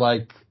they're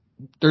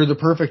the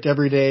perfect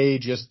everyday,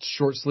 just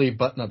short sleeve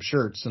button up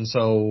shirts. And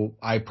so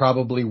I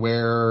probably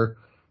wear,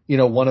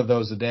 one of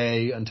those a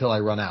day until I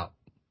run out.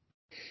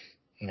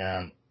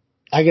 Yeah.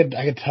 I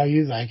could tell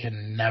you that I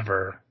can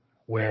never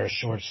wear a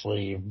short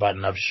sleeve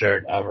button up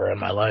shirt ever in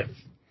my life.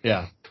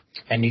 Yeah.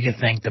 And you can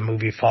thank the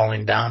movie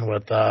Falling Down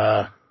with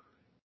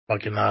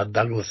fucking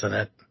Douglas in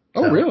it.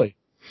 Oh, really?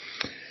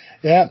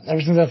 Yeah, ever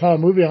since I saw the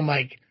movie, I'm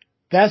like,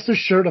 that's the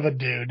shirt of a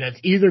dude that's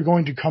either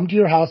going to come to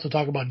your house to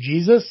talk about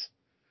Jesus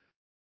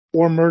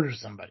or murder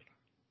somebody.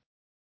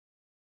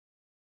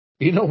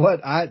 You know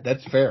what?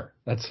 That's fair.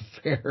 That's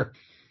fair.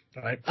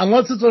 Right?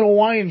 Unless it's a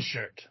Hawaiian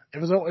shirt.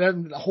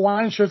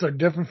 Hawaiian shirts are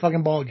different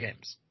fucking ball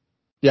games.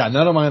 Yeah,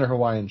 none of mine are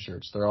Hawaiian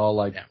shirts. They're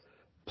all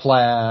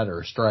plaid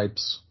or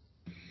stripes.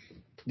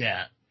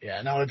 Yeah.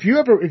 Yeah. Now, if you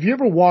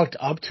ever walked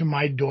up to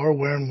my door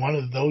wearing one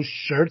of those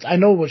shirts, I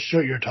know what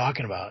shirt you're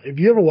talking about. If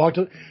you ever walked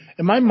up,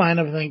 in my mind,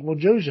 I would think, well,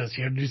 Joe's just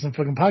here to do some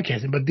fucking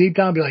podcasting. But deep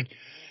down, I'd be like,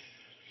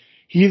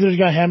 he either's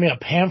going to hand me a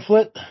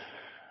pamphlet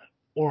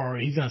or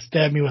he's going to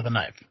stab me with a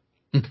knife.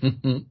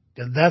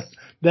 Cause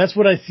that's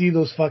what I see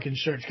those fucking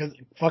shirts. Cause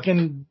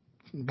fucking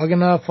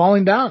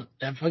Falling Down.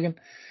 That fucking,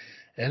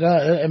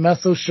 it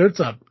messed those shirts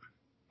up.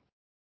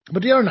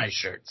 But they are nice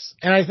shirts.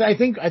 And I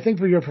think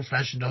for your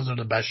profession, those are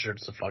the best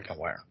shirts to fucking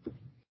wear.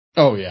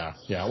 Oh, yeah.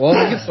 Yeah. Well,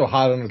 it gets so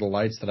hot under the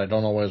lights that I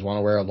don't always want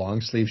to wear a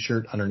long sleeve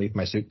shirt underneath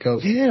my suit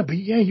coat. Yeah, but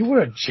you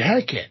wear a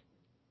jacket.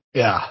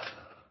 Yeah.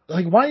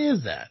 Like, why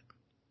is that?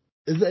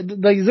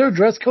 Is there a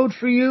dress code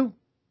for you?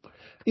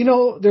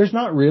 There's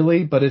not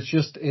really, but it's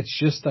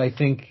just, I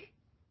think,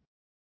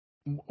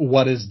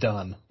 what is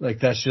done. Like,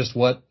 that's just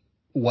what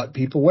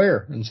people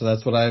wear. And so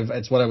it's what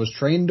I was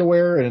trained to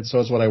wear, and so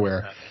it's what I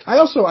wear.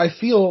 I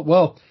feel,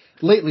 well,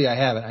 lately I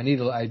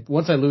haven't.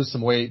 Once I lose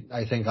some weight,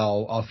 I think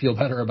I'll feel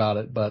better about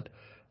it, but,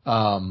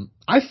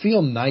 I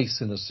feel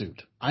nice in a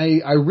suit.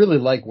 I really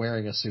like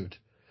wearing a suit.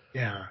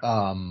 Yeah.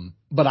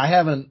 But I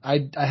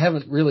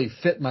haven't really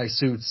fit my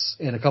suits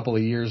in a couple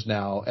of years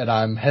now, and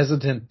I'm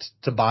hesitant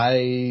to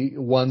buy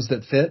ones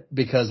that fit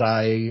because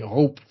I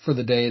hope for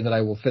the day that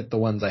I will fit the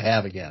ones I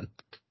have again.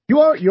 You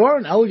are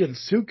an elegant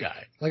suit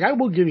guy. Like, I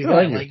will give you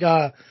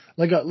that.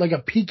 Like a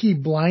Peaky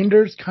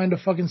Blinders kind of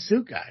fucking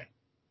suit guy.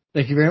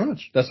 Thank you very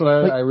much. That's what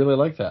I really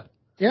like that.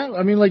 Yeah,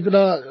 I mean, like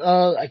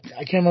I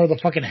can't remember the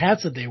fucking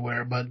hats that they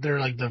wear, but they're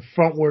like the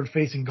frontward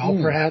facing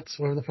golfer hats,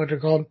 whatever the fuck they're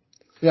called.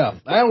 Yeah,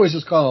 I always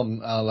just call them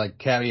like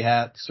cabbie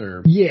hats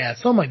or. Yeah,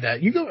 something like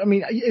that. You go. I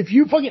mean, if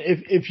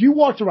you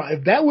walked around,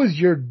 if that was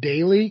your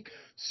daily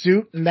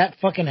suit and that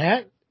fucking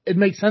hat, it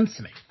makes sense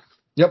to me.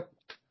 Yep.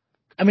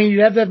 I mean,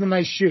 you'd have to have the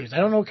nice shoes. I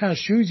don't know what kind of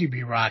shoes you'd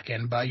be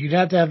rocking, but you'd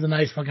have to have the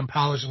nice fucking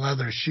polished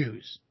leather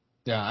shoes.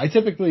 Yeah, I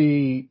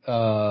typically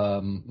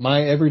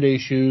my everyday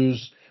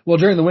shoes. Well,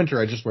 during the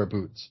winter I just wear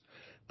boots,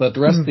 but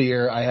the rest of the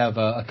year I have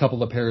a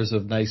couple of pairs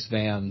of nice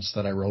Vans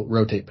that I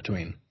rotate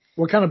between.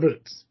 What kind of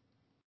boots?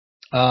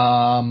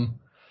 I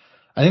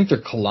think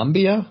they're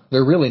Columbia.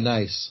 They're really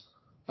nice.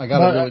 I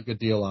got a But really good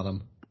deal on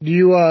them. do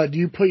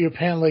you put your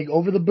pant leg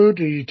over the boot,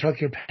 or you tuck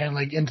your pant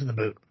leg into the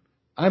boot?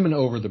 I'm an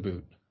over the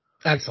boot.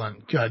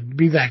 Excellent. Good.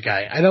 Be that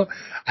guy.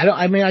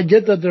 I mean, I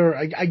get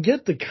that I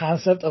get the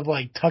concept of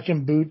like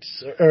tucking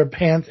boots or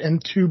pants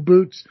into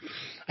boots.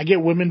 I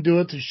get women do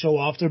it to show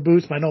off their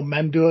boots, but I know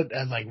men do it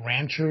as like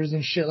ranchers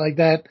and shit like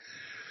that.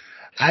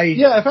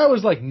 Yeah, if I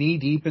was like knee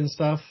deep and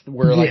stuff,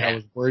 where like I Yeah,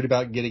 was worried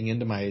about getting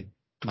into my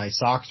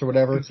socks or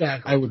whatever,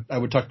 exactly. I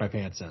would tuck my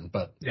pants in.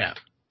 But Yeah.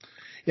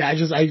 Yeah,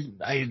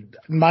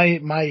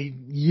 my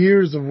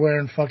years of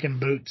wearing fucking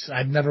boots,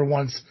 I've never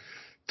once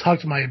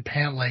tucked my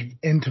pant leg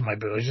into my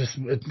boot. It's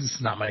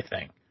just not my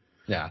thing.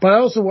 yeah, But I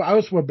also wear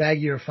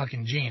baggier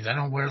fucking jeans. I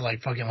don't wear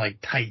like fucking like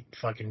tight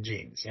fucking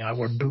jeans. You know, I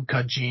wear boot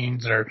cut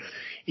jeans or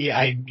yeah,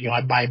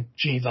 I buy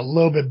jeans a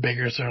little bit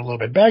bigger so they're a little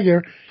bit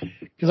baggier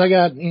because I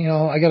got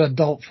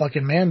adult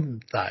fucking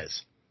man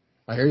thighs.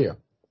 I hear you.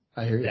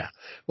 I hear you. Yeah.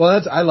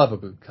 Well, I love a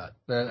boot cut.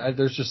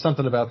 There's just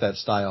something about that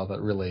style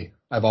that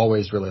I've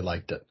always really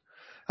liked it.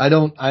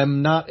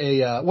 I'm not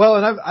well,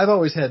 and I've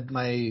always had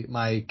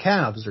my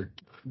calves are,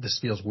 this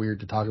feels weird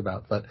to talk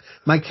about, but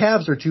my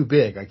calves are too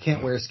big. I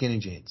can't wear skinny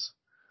jeans.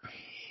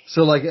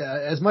 So like,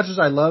 as much as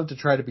I love to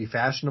try to be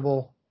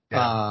fashionable,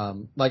 Yeah.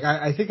 like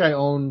I think I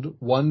owned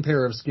one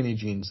pair of skinny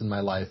jeans in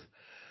my life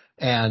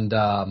and,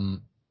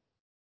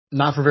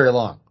 not for very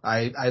long.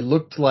 I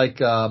looked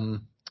like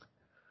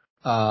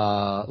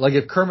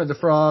if Kermit the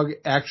Frog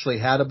actually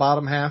had a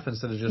bottom half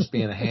instead of just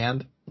being a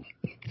hand.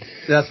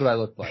 That's what I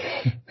looked like.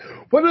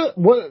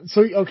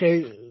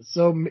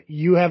 So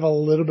you have a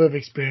little bit of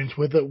experience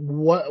with it.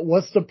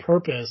 What's the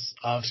purpose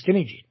of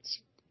skinny jeans?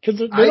 Because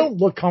they don't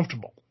look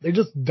comfortable. They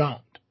just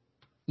don't.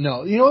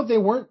 No, you know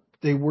what?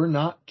 They were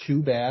not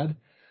too bad.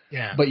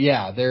 Yeah. But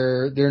yeah,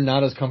 they're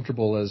not as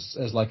comfortable as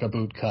like a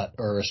boot cut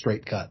or a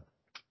straight cut.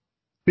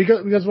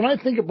 Because when I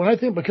think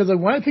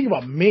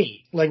about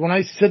me, like when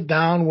I sit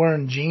down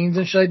wearing jeans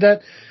and shit like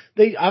that,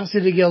 they get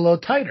a little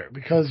tighter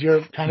because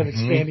you're kind of Mm-hmm.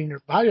 expanding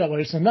your body that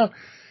way. So no,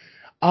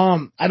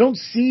 I don't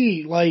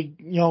see like,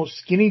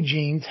 skinny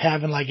jeans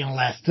having like an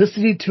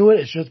elasticity to it.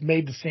 It's just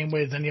made the same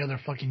way as any other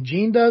fucking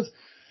jean does.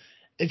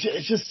 It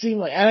just seemed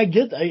like, and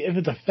if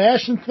it's a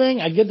fashion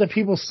thing, I get that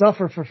people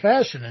suffer for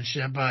fashion and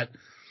shit, but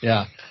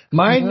Yeah, yeah,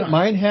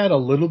 mine had a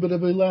little bit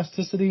of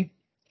elasticity.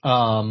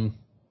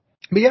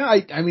 But yeah,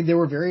 I mean,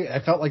 I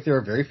felt like they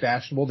were very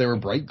fashionable. They were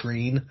bright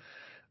green.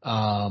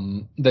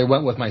 They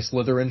went with my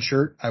Slytherin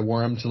shirt. I wore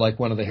them to like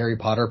one of the Harry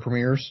Potter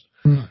premieres.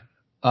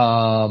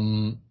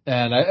 And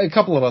a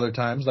couple of other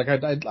times, like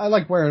I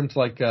like wearing them to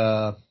like,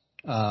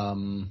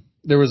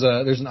 there's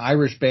an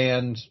Irish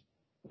band,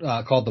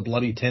 called the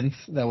Bloody Tenth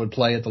that would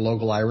play at the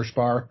local Irish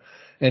bar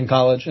in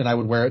college, and I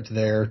would wear it to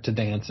there to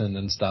dancing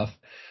and stuff.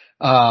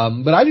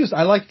 But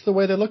I liked the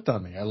way they looked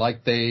on me. I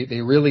liked they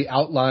really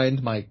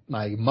outlined my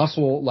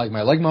muscle, like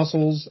my leg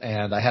muscles,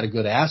 and I had a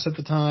good ass at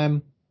the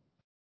time,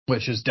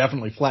 which has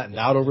definitely flattened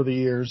out over the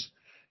years.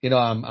 You know,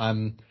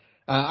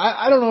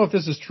 I don't know if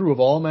this is true of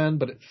all men,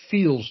 but it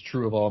feels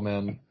true of all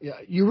men. Yeah,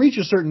 you reach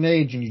a certain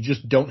age and you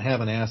just don't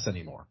have an ass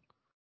anymore.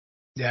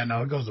 yeah,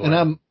 no, it goes And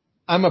away.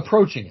 I'm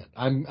approaching it.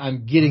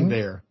 I'm getting Mhm.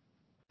 there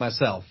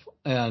myself.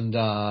 And,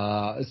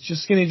 it's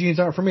just skinny jeans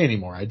aren't for me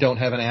anymore. I don't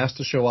have an ass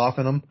to show off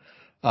in them.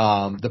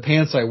 The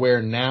pants I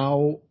wear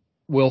now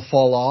will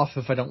fall off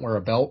if I don't wear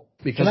a belt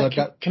because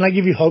Can I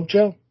give you hope,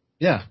 Joe?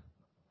 yeah,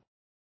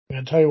 I'm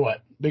gonna tell you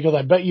what, because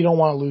I bet you don't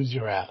want to lose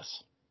your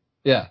ass.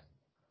 yeah.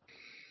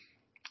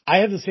 I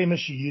have the same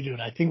issue you do,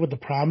 and I think what the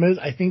problem is,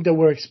 I think that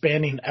we're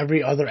expanding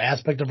every other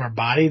aspect of our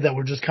body that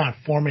we're just kind of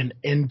forming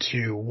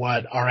into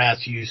what our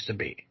ass used to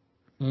be.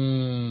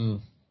 Mm,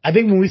 I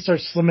think when we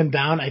start slimming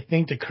down, I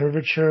think the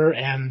curvature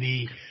and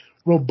the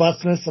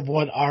robustness of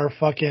what our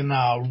fucking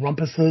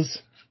rumpuses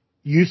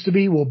used to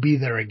be will be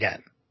there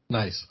again.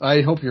 nice.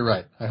 I hope you're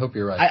right. I hope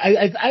you're right.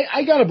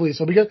 I gotta believe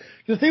so because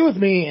the thing with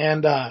me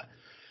and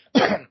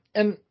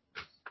and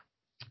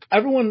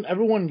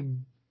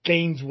everyone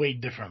gains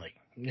weight differently.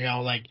 You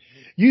know, like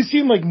you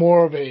seem like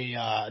more of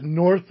a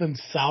north and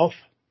south,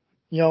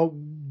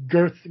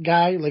 girth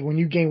guy. Like when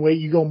you gain weight,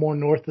 you go more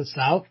north to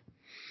south.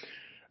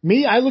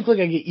 Me, I look like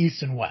I get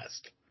east and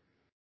west.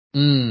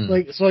 Mm,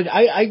 Like so, like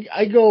I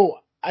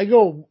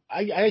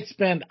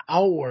expand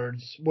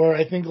outwards. Where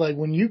I think like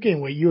when you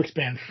gain weight, you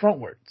expand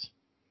frontwards.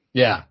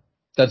 yeah,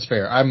 that's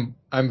fair. I'm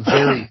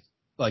very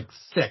like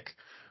thick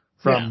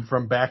Yeah.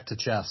 from back to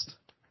chest.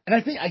 And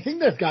I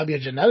think that's gotta be a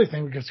genetic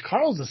thing because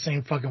Carl's the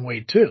same fucking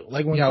weight too.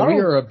 Like when Yeah, we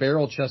Carl, are a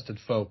barrel chested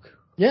folk.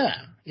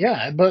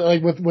 Yeah. But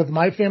like with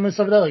my family and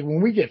stuff like that, like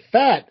when we get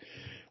fat,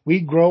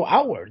 we grow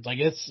outwards. Like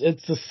it's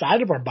the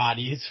side of our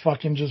body. It's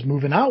fucking just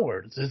moving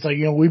outwards. It's like,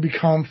 we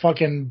become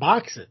fucking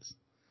boxes.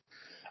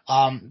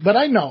 But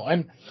I know,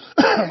 and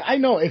I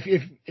know if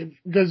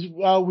because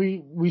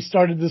we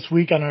started this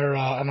week on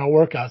our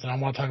workouts, and I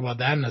want to talk about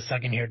that in a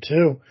second here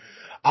too.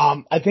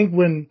 I think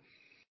when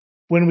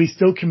we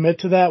still commit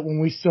to that, when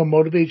we still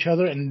motivate each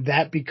other, and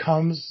that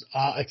becomes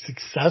a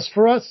success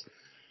for us,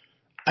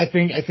 I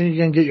think you're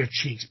gonna get your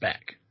cheeks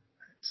back.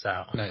 So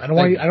Nice. I don't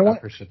want you, I don't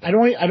want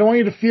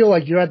you to feel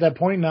like you're at that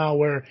point now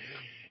where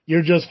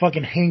you're just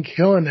fucking Hank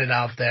killing it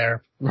out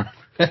there. And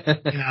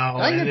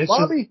it's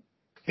Bobby.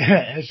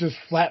 It's just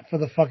flat for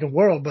the fucking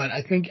world. But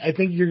I think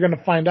you're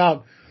gonna find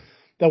out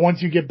that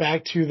once you get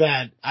back to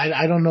that,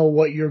 I don't know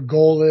what your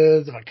goal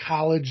is, of a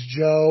college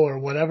Joe or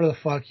whatever the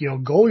fuck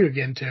goal you're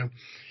getting to,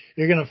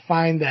 you're gonna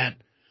find that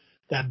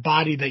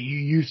body that you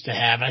used to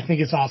have. I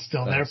think it's all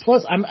still there.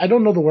 Plus, I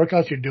don't know the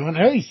workouts you're doing.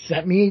 I know you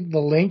sent me the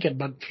link,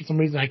 but for some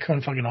reason I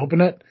couldn't fucking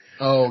open it.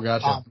 Oh,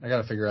 gotcha. I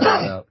gotta figure that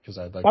out because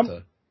I'd like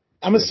to.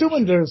 I'm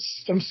assuming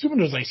there's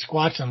like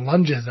squats and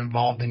lunges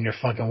involved in your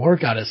fucking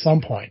workout at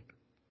some point.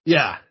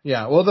 Yeah.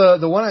 Well,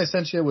 the one I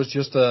sent you was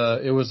just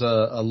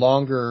a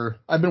longer.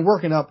 I've been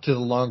working up to the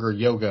longer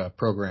yoga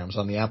programs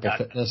on the Apple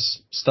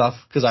Fitness stuff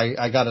because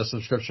I got a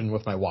subscription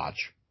with my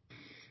watch.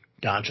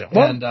 Gotcha.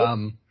 And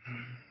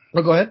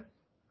go ahead.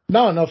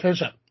 No,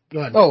 finish up.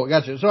 Go ahead. Oh,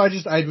 gotcha. So I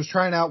was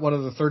trying out one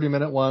of the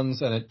 30-minute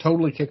ones, and it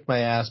totally kicked my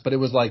ass. But it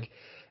was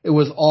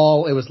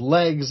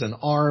legs and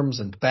arms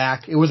and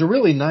back. It was a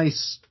really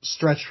nice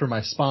stretch for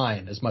my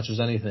spine as much as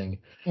anything.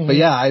 Mm-hmm. But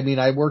yeah, I mean,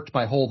 I worked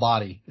my whole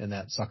body in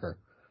that sucker.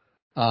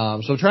 So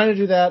I'm trying to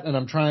do that, and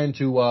I'm trying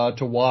to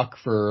walk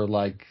for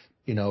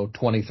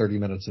 20, 30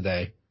 minutes a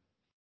day.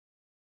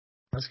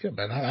 That's good,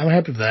 man. I'm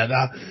happy for that.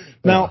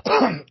 Now,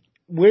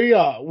 we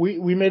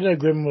made an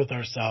agreement with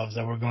ourselves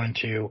that we're going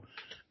to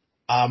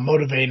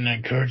motivate and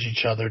encourage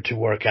each other to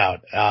work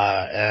out.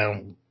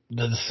 And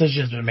the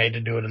decision's been made to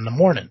do it in the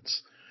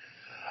mornings.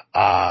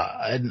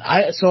 I'm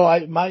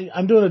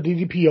doing a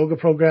DDP yoga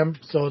program,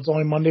 so it's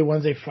only Monday,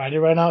 Wednesday, Friday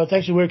right now. It's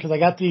actually weird because I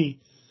got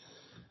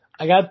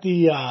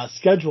the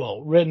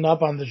schedule written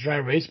up on the dry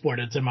erase board.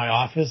 It's in my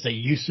office. It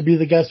used to be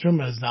the guest room,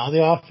 and is now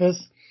the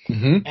office.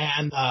 Mm-hmm.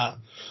 And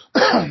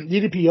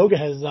DDP Yoga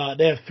has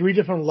they have 3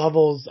 different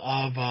levels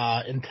of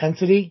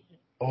intensity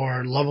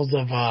or levels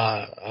of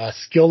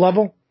skill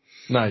level.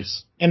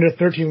 Nice. And they're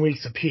 13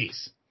 weeks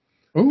apiece.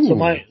 Ooh. So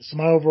my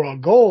overall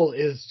goal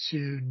is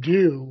to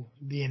do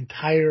the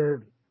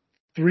entire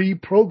 3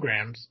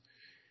 programs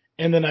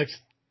in the next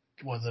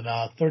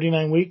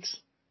 39 weeks?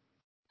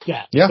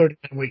 Yeah.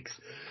 39 weeks.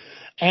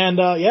 And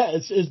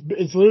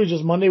it's literally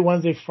just Monday,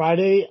 Wednesday,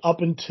 Friday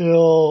up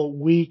until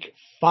week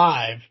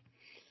 5.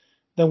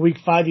 Then week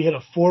 5 you hit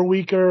a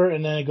 4-weeker,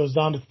 and then it goes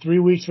down to 3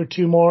 weeks for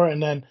 2 more,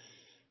 and then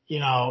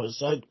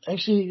so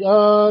actually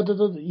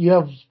you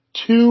have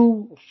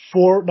 2,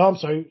 4. No, I'm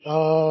sorry.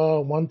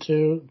 1,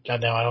 2.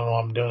 Goddamn, I don't know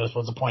why I'm doing this.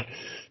 What's the point?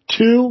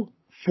 2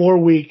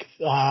 4-week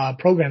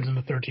programs in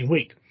the 13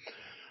 week.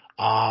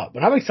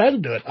 But I'm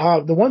excited to do it.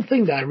 The one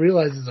thing that I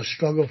realize is a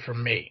struggle for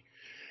me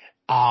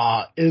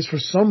is for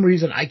some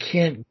reason I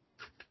can't.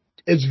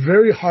 It's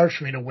very hard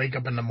for me to wake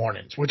up in the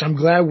mornings, which I'm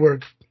glad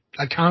we're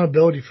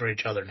accountability for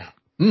each other now.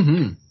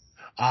 Mm-hmm.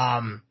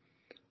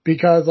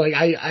 Because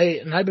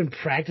I've been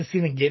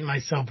practicing and getting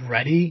myself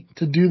ready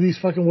to do these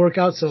fucking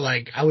workouts. So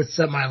I would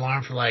set my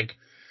alarm for 5:45,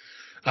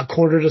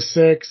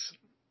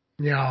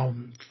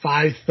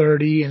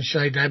 5:30 and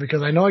shit like that,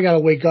 because I know I got to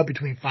wake up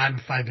between 5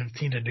 and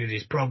 5:15 to do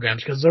these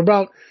programs, because they're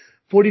about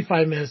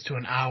 45 minutes to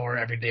an hour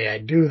every day I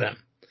do them.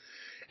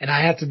 And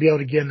I have to be able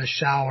to get in the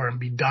shower and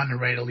be done and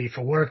ready to leave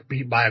for work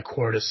by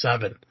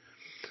 6:45.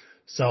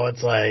 So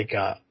it's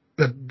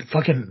but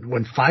fucking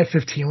when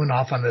 5:15 went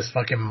off on this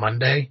fucking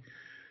Monday,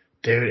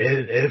 dude,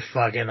 it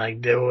fucking I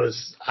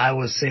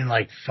was saying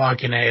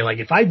fucking A,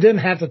 if I didn't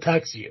have to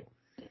text you,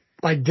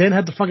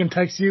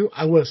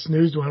 I would have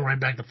snoozed and went right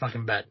back to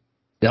fucking bed.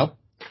 Yep.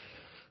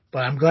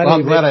 But I'm glad. Well,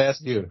 I'm glad I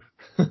asked you.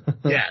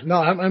 Yeah, no,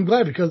 I'm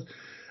glad, because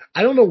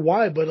I don't know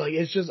why, but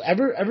it's just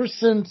ever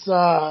since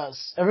I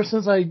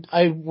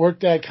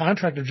worked that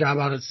contractor job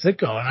out at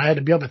Sitco, and I had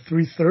to be up at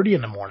 3:30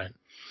 in the morning.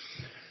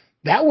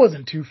 That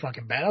wasn't too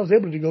fucking bad. I was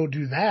able to go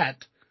do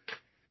that,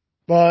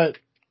 but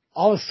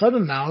all of a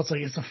sudden now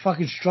it's a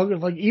fucking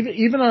struggle.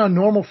 Even on a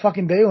normal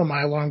fucking day when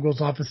my alarm goes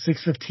off at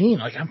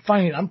 6:15, I'm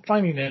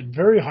finding it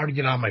very hard to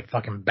get out of my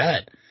fucking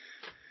bed.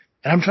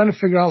 And I'm trying to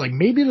figure out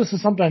maybe this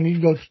is something I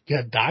need to go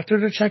get a doctor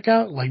to check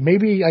out.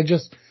 Maybe I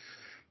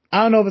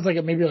don't know if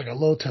it's maybe a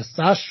low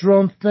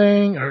testosterone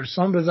thing or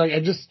something.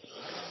 It's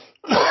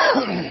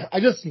I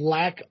just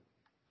lack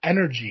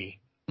energy.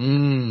 I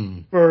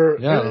don't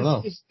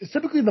know. It's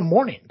typically in the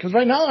morning, because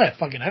right now I have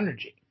fucking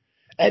energy.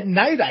 At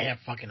night I have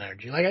fucking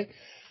energy.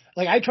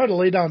 I try to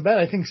lay down in bed.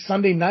 I think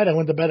Sunday night I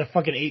went to bed at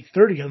fucking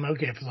 8:30. I'm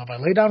okay, so if I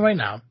lay down right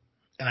now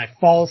and I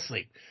fall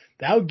asleep,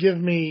 that would give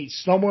me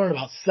somewhere in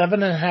about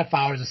 7.5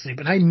 hours of sleep.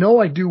 And I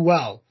know I do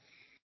well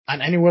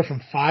on anywhere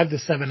from 5 to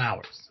 7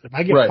 hours. If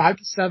I get Right. 5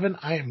 to 7,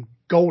 I am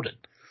golden.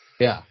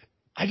 Yeah.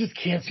 I just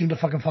can't seem to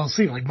fucking fall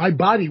asleep. Like, my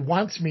body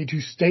wants me to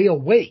stay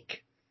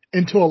awake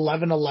until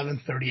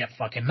 11:30 at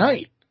fucking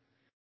night.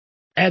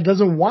 And it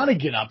doesn't want to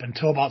get up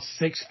until about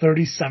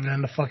 6:37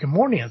 in the fucking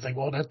morning. It's like,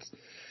 well, it's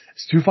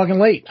too fucking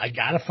late. I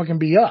gotta fucking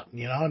be up,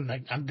 you know,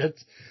 and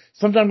that's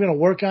something I'm gonna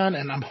work on,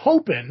 and I'm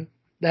hoping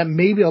that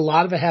maybe a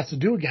lot of it has to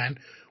do again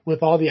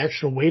with all the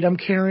extra weight I'm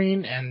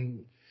carrying,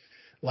 and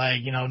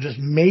like, you know, just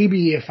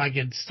maybe if I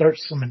could start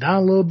slimming down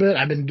a little bit.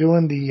 I've been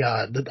doing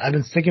I've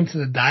been sticking to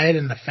the diet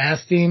and the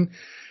fasting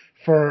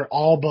for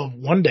all but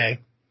one day,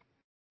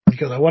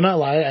 because I will not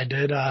lie, I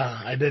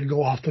did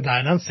go off the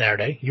diet on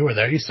Saturday. You were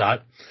there, you saw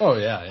it. Oh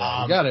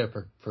yeah. You got it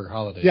for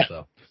holidays Yeah.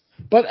 though.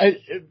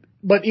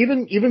 But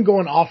even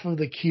going off of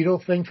the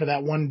keto thing for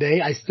that one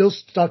day, I still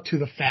stuck to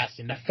the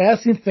fasting. The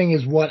fasting thing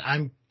is what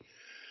I'm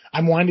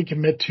wanting to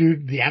commit to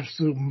the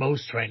absolute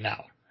most right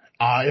now.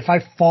 If I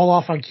fall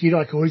off on keto,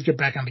 I can always get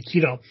back on the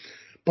keto,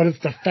 but it's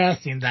the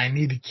fasting that I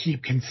need to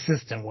keep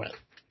consistent with.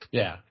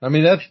 Yeah. I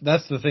mean,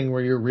 that's the thing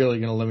where you're really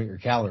going to limit your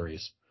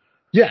calories.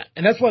 Yeah,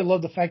 and that's why I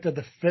love the fact that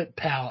the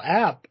FitPal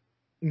app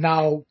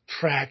now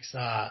tracks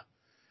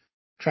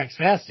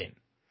fasting.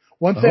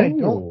 One thing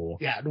the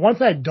one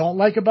thing I don't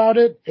like about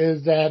it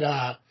is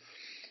that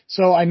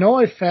so I know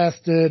I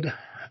fasted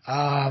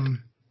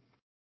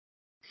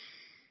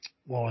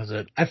what was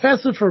it? I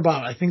fasted for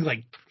about, I think,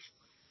 like,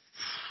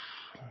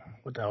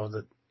 what the hell was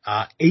it?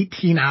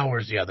 18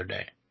 hours the other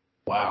day.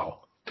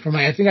 Wow.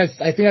 I think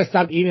I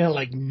stopped eating at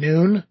like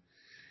noon,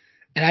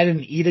 and I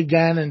didn't eat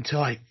again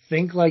until I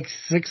think like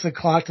 6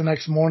 o'clock the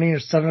next morning or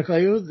 7 o'clock.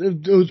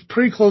 It was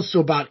pretty close to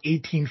about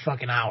 18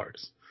 fucking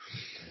hours.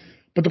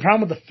 But the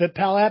problem with the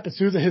FitPal app, as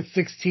soon as it hits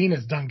 16,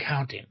 it's done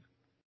counting.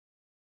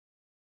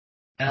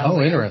 And I was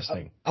like,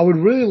 interesting. I would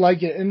really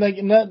like it, and like,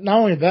 not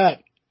only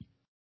that,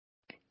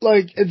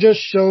 like, it just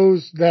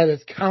shows that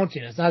it's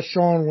counting. It's not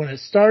showing when it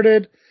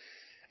started.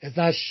 It's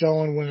not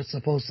showing when it's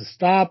supposed to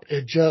stop.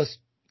 It just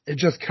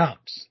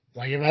counts.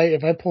 Like,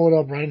 if I pull it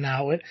up right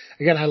now,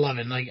 again, I love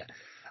it. Like,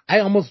 I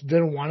almost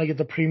didn't want to get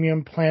the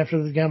premium plan for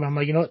this again, but I'm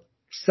like, you know what?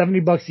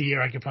 $70 a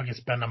year I could fucking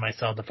spend on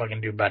myself to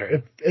fucking do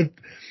better.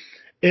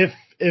 If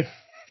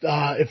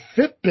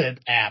Fitbit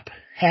app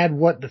had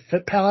what the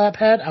FitPal app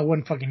had, I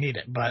wouldn't fucking need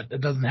it. But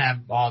it doesn't have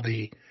all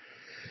the,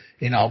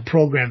 you know,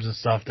 programs and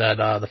stuff that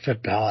the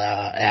FitPal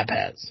app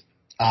has.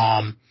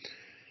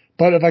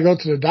 But if I go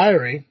to the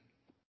diary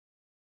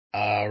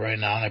right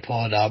now and I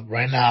pull it up,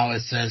 right now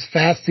it says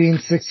fasting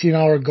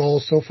 16-hour goal.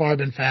 So far I've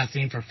been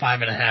fasting for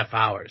 5.5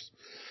 hours.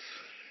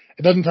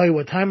 It doesn't tell you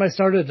what time I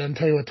started. It doesn't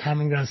tell you what time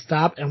I'm going to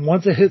stop. And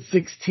once it hits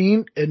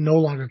 16, it no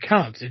longer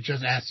counts. It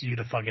just asks you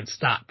to fucking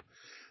stop,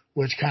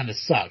 which kind of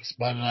sucks.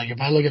 But like, if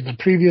I look at the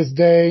previous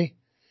day,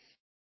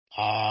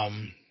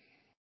 come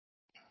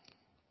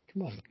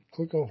on,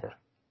 click over.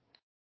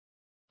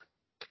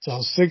 So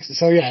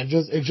yeah,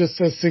 it just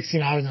says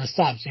 16 hours and it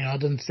stops. You know, it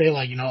doesn't say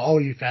like, you know, oh,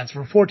 you fasted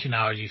for 14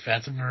 hours, you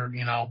fasted for,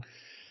 you know,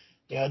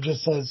 yeah, it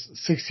just says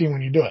 16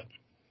 when you do it.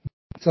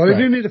 So they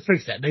do need to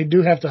fix that. They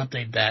do have to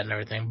update that and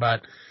everything,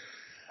 but,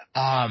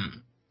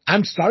 I'm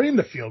starting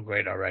to feel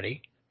great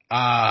already.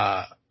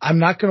 I'm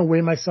not going to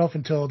weigh myself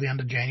until the end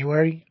of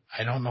January.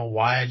 I don't know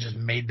why. I just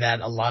made that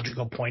a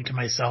logical point to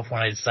myself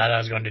when I decided I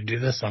was going to do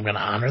this, so I'm going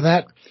to honor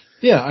that.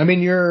 Yeah, I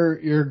mean,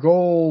 your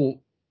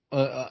goal,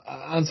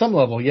 on some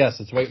level, yes,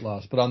 it's weight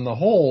loss, but on the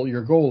whole,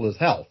 your goal is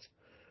health.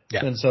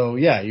 Yeah. And so,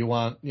 yeah, you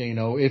want, you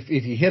know, if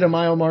you hit a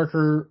mile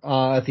marker,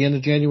 at the end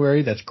of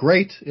January, that's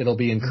great. It'll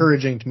be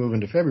encouraging to move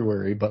into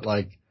February, but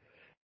like,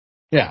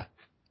 yeah,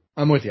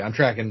 I'm with you. I'm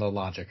tracking the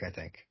logic, I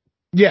think.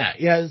 Yeah,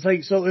 it's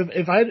like, so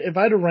if I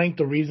had to rank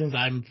the reasons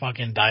I'm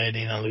fucking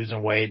dieting and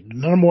losing weight, the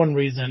number one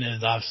reason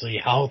is obviously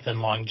health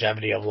and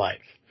longevity of life.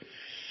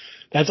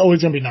 That's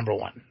always going to be number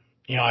one.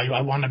 You know,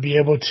 I want to be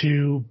able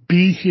to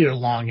be here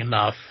long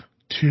enough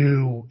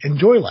to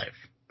enjoy life.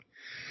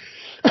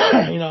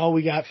 You know,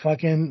 we got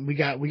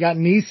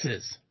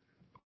nieces.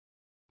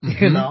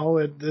 Mm-hmm. You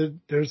know,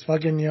 there's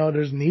fucking, you know,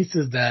 there's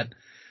nieces that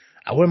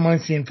I wouldn't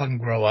mind seeing fucking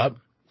grow up.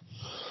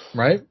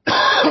 Right?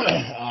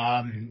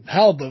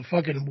 Hell, the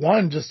fucking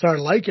one just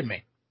started liking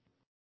me.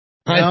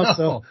 I know.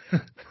 So,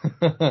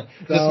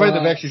 Despite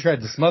they've actually tried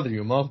to smother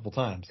you multiple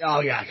times. Oh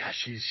yeah, gosh,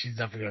 she's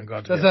definitely gonna go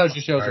out to That's how she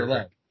shows her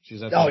love.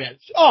 She's at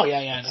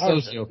yeah,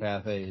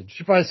 sociopath age.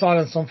 She probably saw it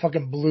on some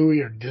fucking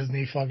Bluey or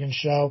Disney fucking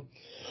show.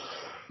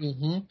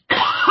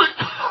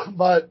 Mm-hmm.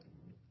 But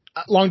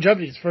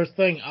longevity is first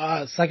thing.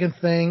 Second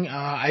thing,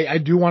 I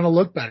do want to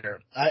look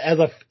better.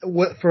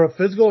 For a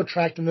physical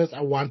attractiveness,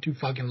 I want to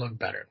fucking look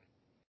better.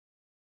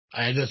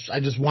 I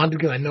just want to,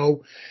 because I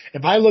know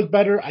if I look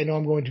better, I know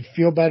I'm going to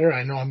feel better.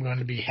 I know I'm going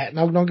to be happy.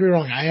 Now, don't get me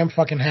wrong, I am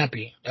fucking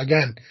happy.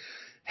 Again,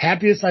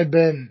 happiest I've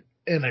been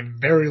in a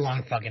very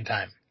long fucking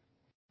time.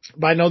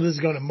 But I know this is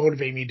going to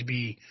motivate me to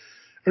be,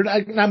 or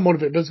not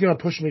motivate, but it's going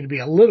to push me to be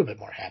a little bit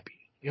more happy.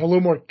 You know,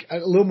 a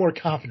little more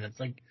confidence.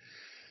 Like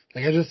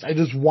I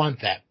just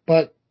want that.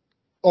 But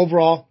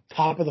overall,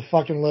 top of the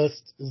fucking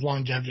list is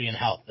longevity and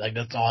health. Like,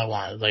 that's all I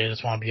want. Like, I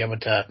just want to be able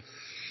to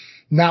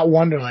not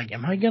wonder, like,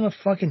 am I gonna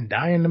fucking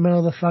die in the middle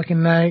of the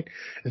fucking night?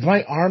 Is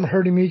my arm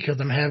hurting me because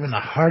I'm having a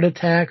heart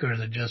attack, or is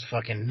it just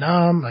fucking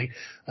numb? Like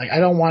I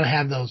don't want to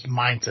have those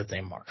mindsets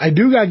anymore. I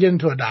do gotta get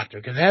into a doctor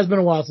because it has been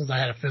a while since I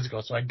had a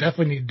physical, so I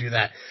definitely need to do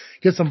that.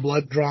 Get some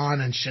blood drawn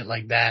and shit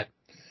like that.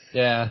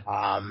 Yeah.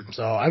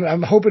 So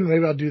I'm hoping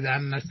maybe I'll do that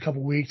in the next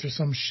couple weeks or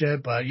some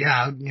shit. But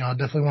yeah, I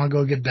definitely want to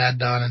go get that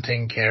done and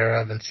taken care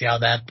of and see how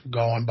that's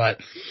going. But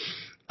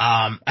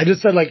I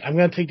just said, like, I'm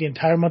gonna take the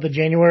entire month of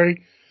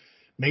January,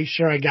 make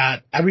sure I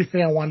got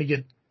everything I want to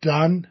get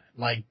done,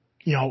 like,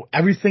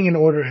 everything in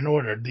order.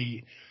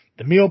 The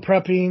meal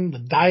prepping, the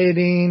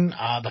dieting,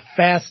 the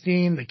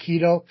fasting, the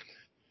keto.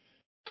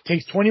 It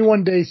takes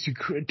 21 days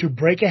to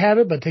break a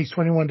habit, but it takes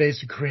 21 days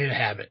to create a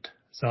habit.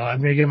 So I'm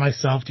going to give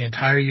myself the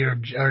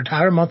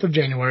entire month of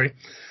January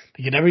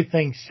to get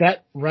everything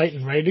set, right,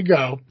 and ready to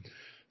go.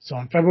 So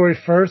on February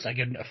 1st, I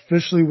can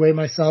officially weigh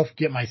myself,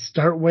 get my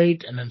start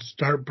weight, and then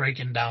start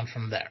breaking down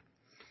from there.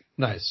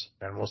 Nice.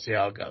 And we'll see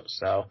how it goes.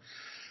 So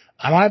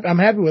I'm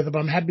happy with it, but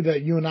I'm happy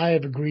that you and I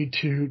have agreed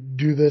to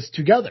do this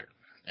together.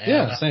 And,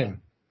 Yeah,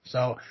 same.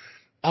 So,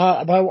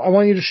 but I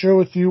want you to share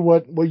with you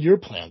what your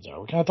plans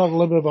are. We kind of talk a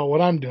little bit about what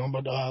I'm doing,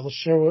 but let's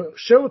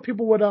share with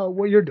people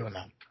what you're doing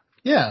now.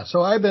 Yeah, so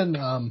I've been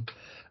a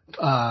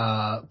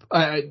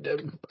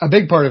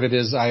big part of it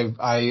is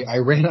I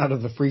ran out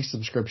of the free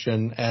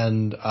subscription,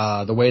 and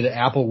the way that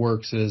Apple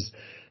works is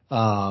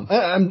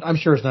I'm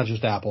sure it's not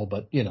just Apple,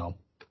 but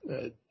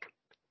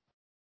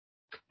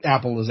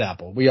Apple is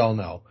Apple. We all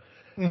know.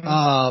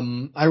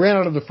 Mm-hmm. I ran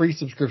out of the free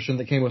subscription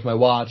that came with my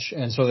watch,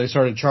 and so they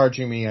started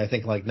charging me, I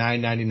think, like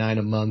 $9.99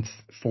 a month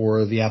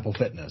for the Apple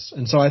Fitness.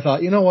 And so I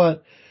thought, you know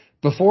what?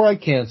 Before I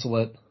cancel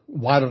it,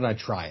 why don't I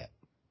try it?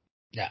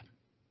 Yeah.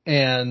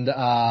 And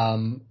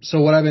so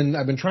what I've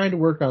been trying to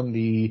work on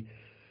they've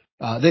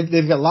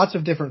got lots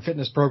of different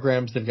fitness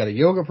programs. They've got a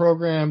yoga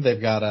program.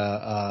 They've got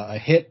a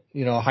HIIT,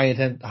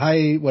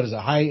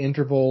 high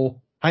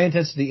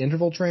intensity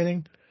interval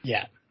training.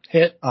 Yeah.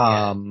 HIIT.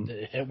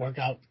 The HIIT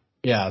workout.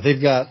 Yeah,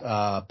 they've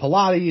got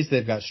Pilates,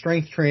 they've got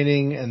strength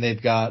training, and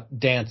they've got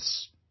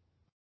dance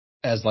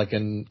as like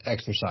an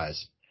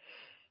exercise.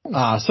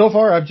 So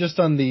far I've just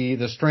done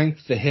the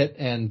strength, the HIIT,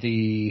 and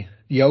the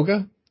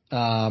yoga.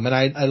 And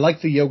I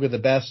like the yoga the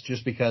best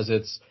just because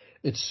it's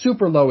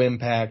super low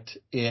impact.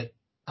 You've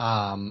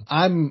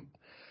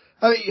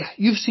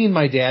seen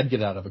my dad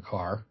get out of a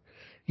car.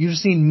 You've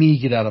seen me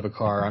get out of a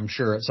car, I'm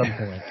sure, at some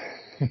point.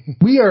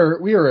 We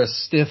are a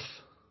stiff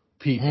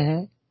people.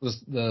 Mm-hmm.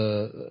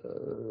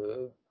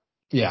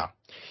 Yeah.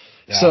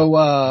 Yeah. So,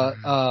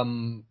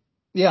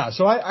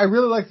 so I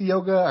really like the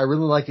yoga. I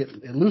really like it.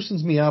 It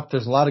loosens me up.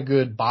 There's a lot of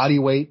good body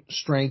weight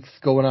strength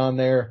going on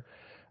there.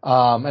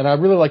 And I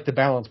really like the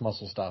balance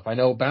muscle stuff. I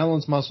know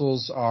balance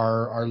muscles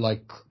are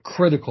like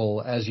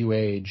critical as you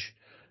age.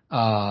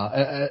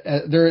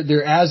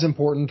 They're as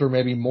important or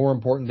maybe more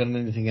important than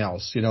anything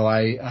else.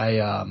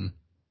 I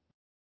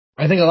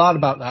think a lot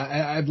about,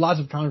 I have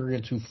lots of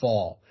congregants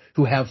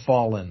who have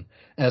fallen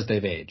as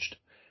they've aged.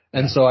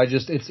 And so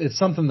it's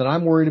something that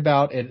I'm worried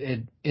about. At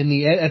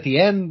the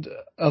end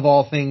of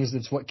all things,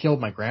 it's what killed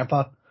my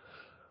grandpa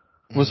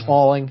was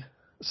falling.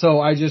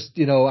 So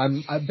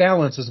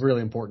balance is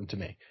really important to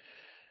me.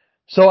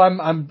 So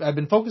I've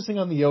been focusing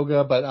on the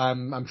yoga, but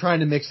I'm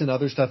trying to mix in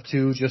other stuff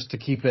too, just to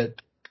keep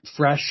it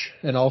fresh.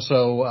 And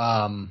also,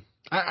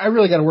 I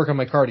really got to work on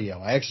my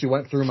cardio. I actually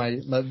went through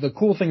the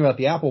cool thing about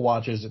the Apple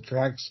Watch is it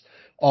tracks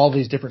all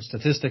these different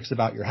statistics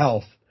about your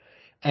health.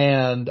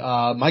 And,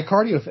 my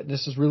cardio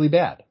fitness is really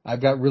bad.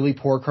 I've got really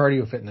poor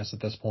cardio fitness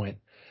at this point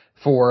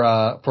for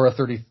a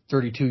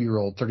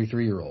 32-year-old,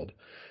 33-year-old.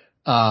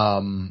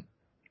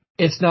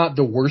 It's not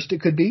the worst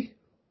it could be,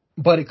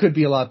 but it could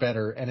be a lot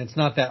better. And it's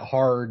not that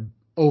hard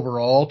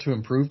overall to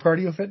improve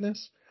cardio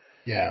fitness.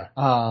 Yeah.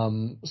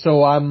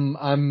 So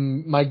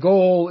my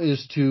goal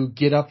is to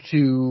get up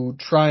to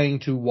trying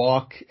to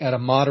walk at a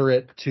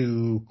moderate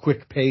to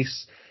quick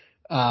pace,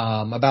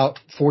 about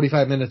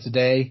 45 minutes a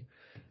day.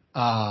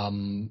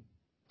 I'm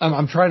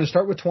trying to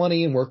start with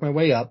 20 and work my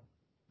way up.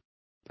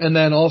 And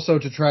then also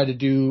to try to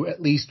do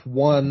at least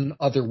one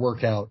other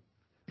workout.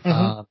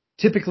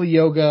 Typically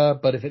yoga,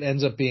 but if it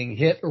ends up being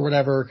HIIT or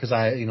whatever, cause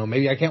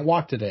maybe I can't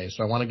walk today,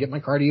 so I want to get my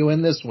cardio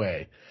in this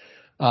way.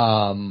 So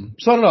I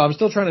don't know. I'm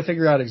still trying to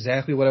figure out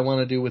exactly what I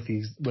want to do with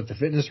the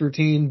fitness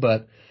routine,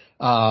 but,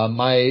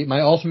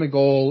 my ultimate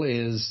goal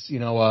is,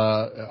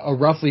 a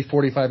roughly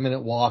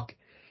 45-minute walk,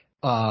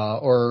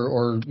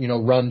 or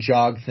run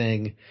jog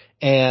thing,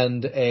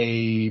 and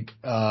a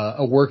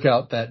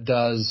workout that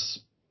does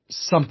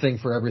something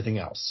for everything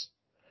else.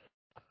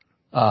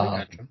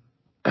 I gotcha.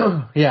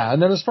 Yeah.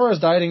 And then as far as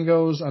dieting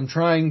goes, I'm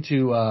trying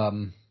to,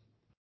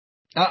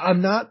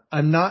 I'm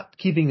not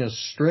keeping a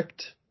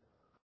strict,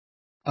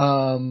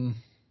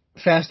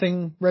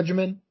 fasting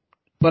regimen,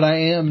 but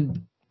I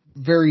am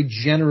very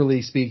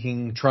generally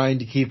speaking trying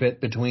to keep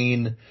it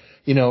between,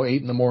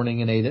 8 in the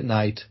morning and 8 at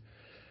night,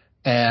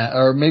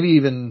 or maybe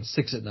even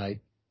 6 at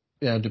night,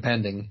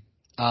 depending.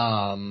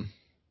 Well,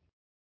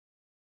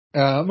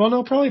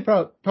 no, probably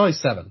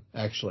 7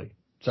 actually.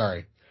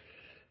 Sorry.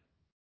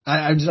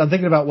 I'm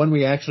thinking about when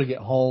we actually get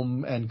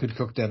home and could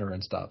cook dinner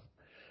and stuff.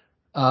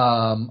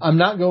 I'm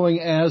not going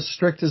as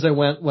strict as I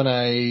went when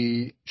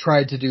I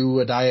tried to do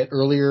a diet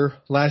earlier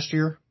last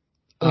year.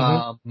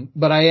 Mm-hmm.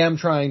 But I am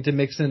trying to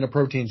mix in a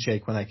protein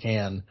shake when I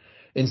can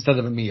instead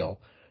of a meal,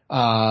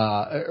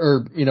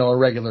 or, a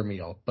regular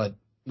meal, but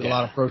a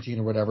lot of Yeah. protein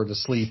or whatever to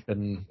sleep.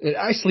 And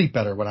I sleep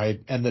better when I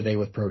end the day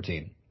with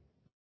protein.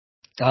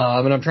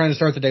 And I'm trying to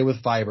start the day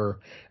with fiber.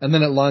 And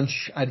then at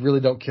lunch, I really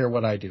don't care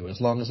what I do as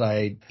long as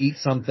I eat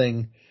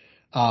something.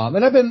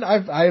 And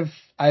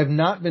I've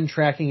not been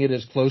tracking it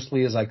as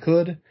closely as I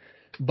could,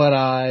 but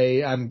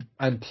I'm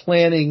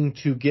planning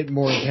to get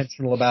more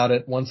intentional about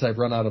it once I've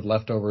run out of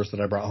leftovers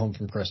that I brought home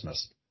from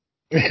Christmas.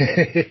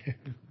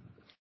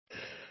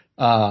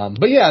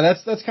 But yeah,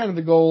 that's kind of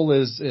the goal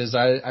is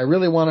I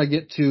really want to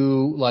get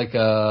to like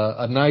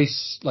a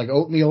nice like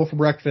oatmeal for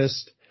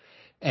breakfast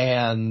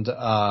and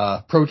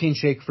protein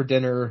shake for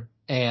dinner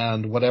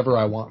and whatever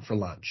I want for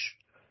lunch.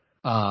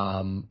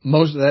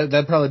 Most of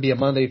that'd probably be a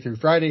Monday through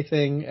Friday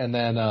thing, and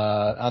then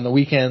on the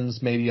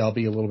weekends maybe I'll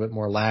be a little bit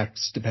more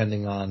lax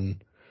depending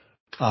on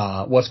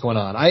what's going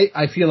on.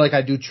 I feel like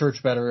I do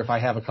church better if I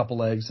have a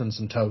couple eggs and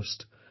some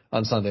toast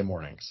on Sunday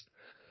mornings.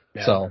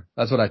 Yeah. So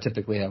that's what I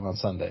typically have on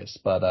Sundays.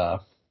 But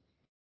Well,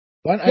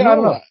 yeah, I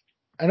don't know.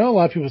 I know a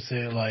lot of people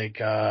say like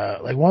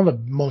one of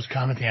the most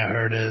common thing I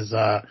heard is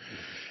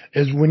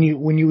when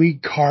you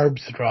eat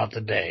carbs throughout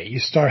the day, you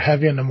start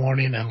heavy in the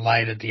morning and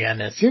light at the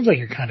end. It seems like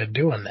you're kind of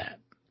doing that.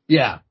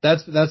 Yeah,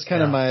 that's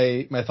kind of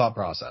Yeah. my thought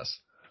process.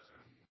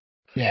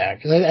 Yeah,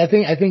 because I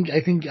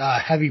think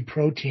heavy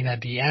protein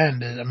at the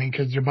end. I mean,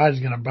 because your body's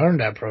gonna burn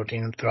that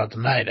protein throughout the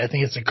night. I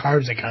think it's the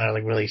carbs that kind of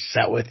like really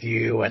set with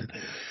you and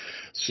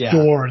Yeah.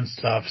 store and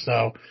stuff.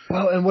 So,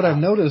 Well, and what I've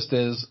um, noticed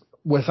is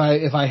if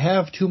I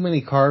have too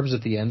many carbs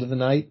at the end of the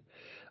night,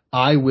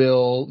 I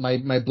will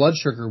my blood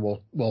sugar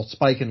will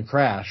spike and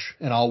crash,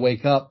 and I'll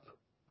wake up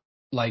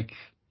like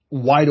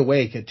wide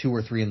awake at 2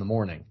 or 3 in the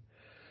morning,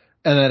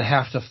 and then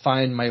have to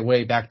find my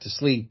way back to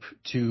sleep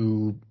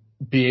to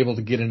be able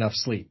to get enough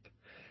sleep.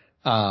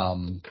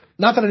 Not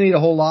that I need a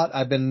whole lot.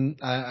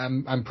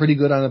 I'm pretty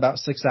good on about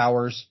 6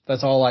 hours.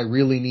 That's all I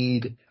really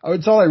need.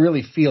 It's all I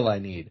really feel I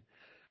need.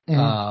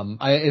 mhm.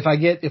 If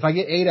I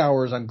get 8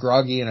 hours, I'm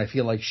groggy and I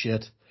feel like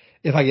shit.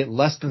 If I get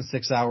less than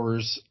 6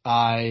 hours,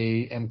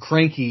 I am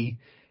cranky,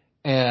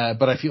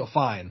 but I feel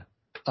fine.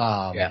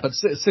 Yeah. But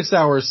 6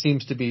 hours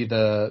seems to be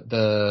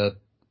the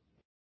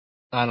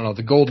I don't know,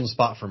 the golden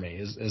spot for me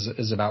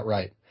is about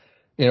right.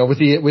 With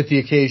the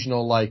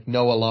occasional like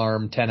no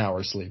alarm 10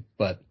 hour sleep,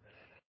 but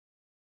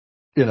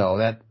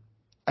that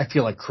I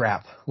feel like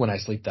crap when I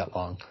sleep that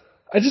long.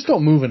 I just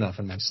don't move enough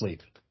in my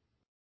sleep.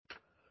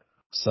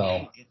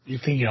 So You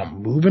think you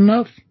don't move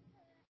enough?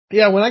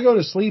 yeah, when I go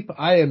to sleep,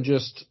 I am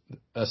just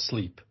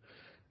asleep.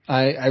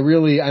 I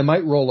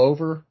might roll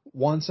over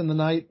once in the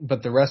night,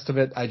 but the rest of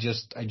it, I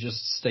just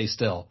stay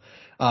still.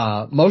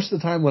 Most of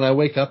the time when I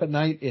wake up at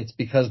night, it's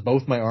because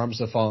both my arms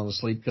have fallen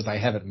asleep because I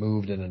haven't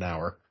moved in an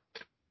hour.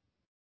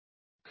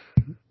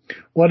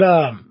 What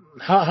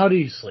how do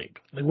you sleep?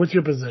 Like, what's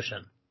your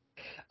position?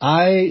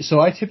 I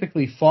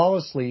typically fall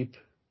asleep,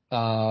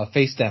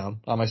 face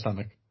down on my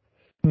stomach.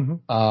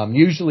 Hmm.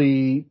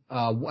 Usually,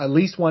 at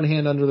least one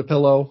hand under the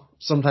pillow,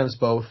 sometimes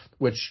both,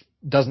 which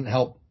doesn't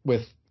help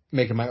with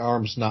making my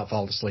arms not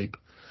fall asleep.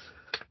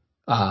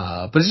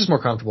 But it's just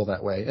more comfortable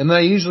that way. And then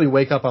I usually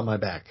wake up on my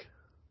back.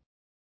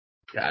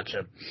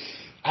 Gotcha.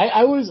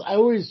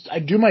 I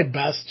do my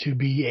best to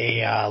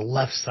be a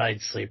left side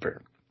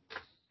sleeper.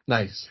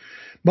 Nice.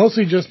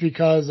 Mostly just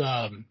because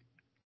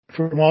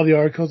from all the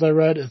articles I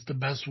read, it's the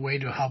best way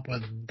to help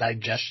with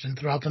digestion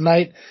throughout the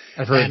night,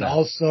 I've heard and that.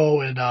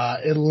 also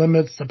it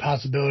limits the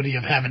possibility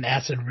of having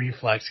acid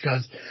reflux.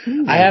 Because I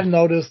Ooh. have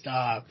noticed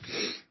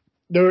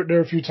there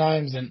are a few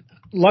times, and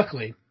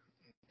luckily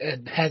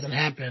it hasn't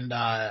happened in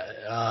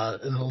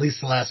at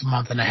least the last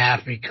month and a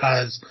half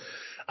because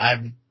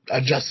I've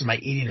adjusted my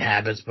eating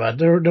habits. But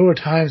there were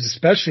times,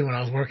 especially when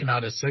I was working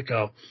out at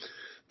Sicko,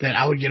 that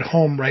I would get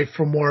home right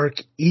from work,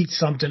 eat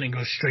something, and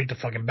go straight to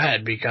fucking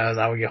bed because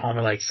I would get home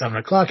at like 7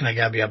 o'clock and I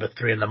gotta be up at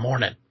 3 in the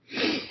morning.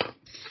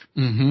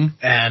 Mm-hmm.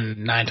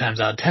 And 9 times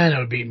out of 10, it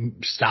would be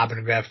stopping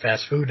to grab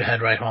fast food to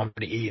head right home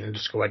to eat and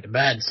just go right to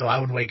bed. So I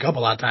would wake up a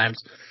lot of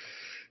times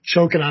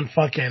choking on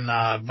fucking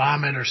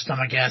vomit or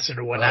stomach acid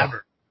or Oh,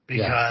 whatever yeah.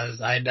 because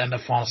I'd end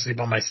up falling asleep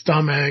on my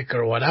stomach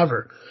or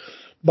whatever.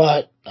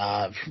 But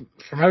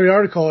from every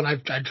article, and I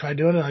tried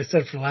doing it, like I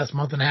said, for the last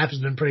month and a half, it's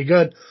been pretty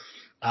good.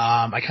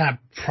 I kind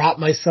of prop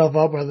myself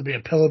up, whether it be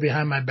a pillow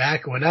behind my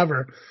back or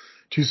whatever,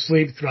 to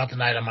sleep throughout the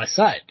night on my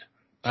side.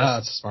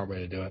 That's a smart way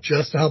to do it.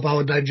 Just to help out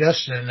with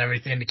digestion and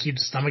everything, to keep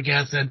the stomach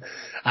acid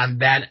on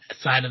that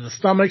side of the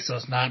stomach, so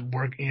it's not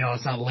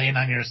it's not laying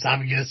on your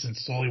esophagus and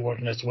slowly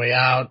working its way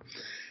out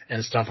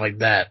and stuff like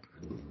that.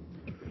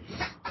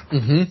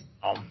 Mm-hmm.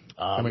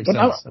 That makes But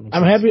sense. That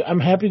makes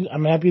sense.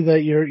 I'm happy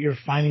that you're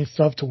finding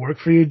stuff to work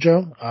for you,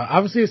 Joe.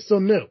 Obviously, it's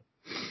still new.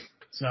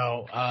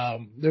 So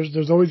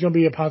there's always going to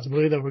be a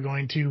possibility that we're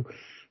going to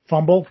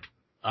fumble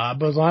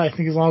But I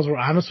think as long as we're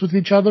honest with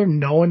each other,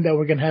 knowing that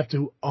we're going to have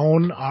to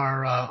own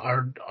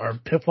our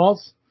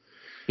pitfalls,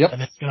 Yep.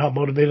 and that's going to help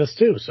motivate us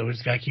too. So we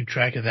just got to keep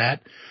track of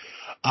that.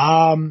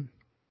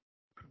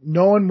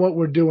 Knowing what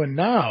we're doing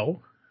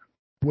now,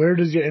 where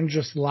does your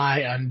interest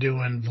lie on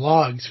doing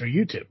vlogs for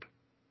YouTube?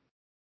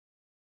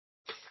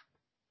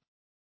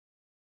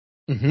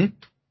 Mm-hmm.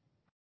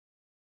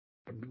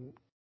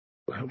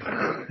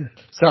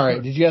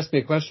 Sorry, did you ask me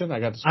a question? I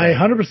got I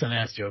 100%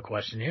 asked you a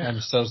question. Yeah, I'm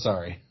so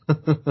sorry.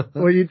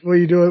 What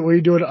you doing? What are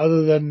you doing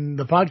other than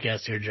the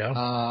podcast here, Joe?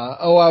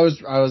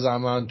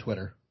 I'm on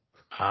Twitter.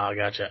 Oh,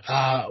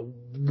 gotcha.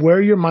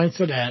 Where your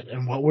mindset at,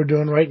 and what we're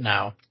doing right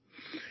now.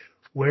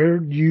 Where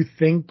do you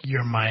think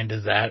your mind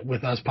is at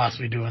with us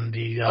possibly doing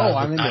the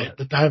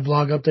dive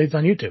vlog updates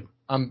on YouTube?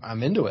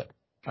 I'm into it.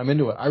 I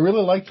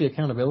really like the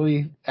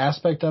accountability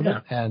aspect of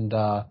it, and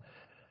I've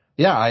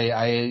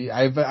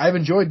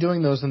enjoyed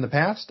doing those in the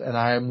past, and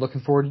I'm looking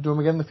forward to doing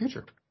them again in the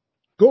future.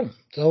 Cool.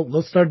 So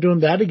let's start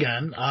doing that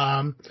again.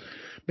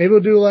 Maybe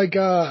we'll do like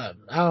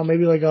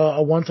maybe like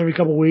a once every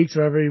couple of weeks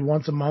or every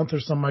once a month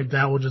or something like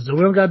that. We'll just do. We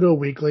don't gotta do it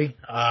weekly.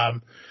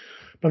 But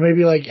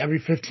maybe like every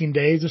 15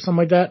 days or something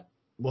like that.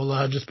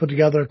 We'll just put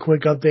together a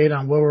quick update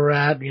on where we're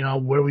at,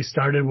 where we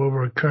started, where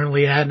we're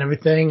currently at and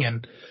everything,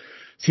 and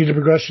see the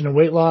progression of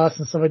weight loss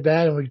and stuff like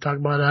that, and we can talk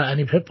about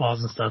any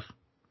pitfalls and stuff.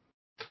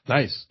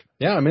 Nice.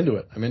 Yeah, I'm into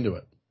it.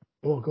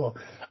 Cool.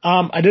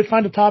 I did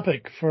find a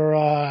topic for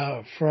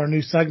our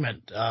new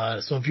segment.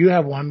 So if you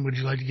have one, would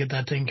you like to get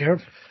that taken care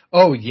of?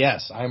 Oh,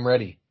 yes, I'm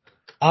ready.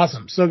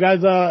 Awesome. So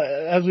guys,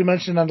 as we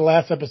mentioned on the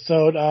last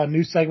episode,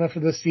 new segment for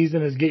this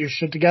season is Get Your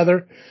Shit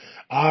Together.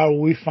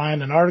 We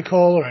find an article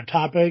or a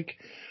topic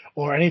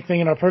or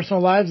anything in our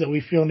personal lives that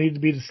we feel need to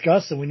be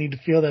discussed, and we need to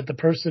feel that the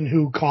person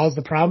who caused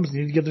the problems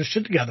need to get their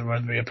shit together,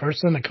 whether it be a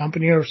person, a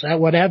company, or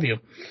what have you.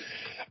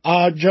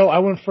 Joe, I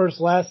went first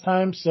last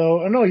time,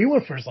 no, you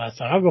went first last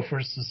time. I'll go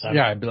first this time.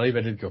 Yeah, I believe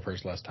I did go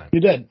first last time. You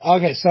did?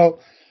 Okay, so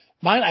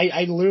mine,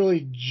 I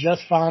literally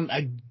just found,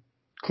 I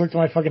clicked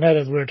on my fucking head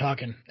as we were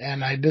talking,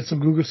 and I did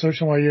some Google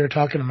searching while you were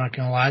talking. I'm not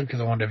gonna lie,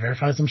 because I wanted to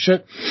verify some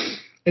shit.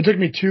 It took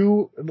me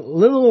a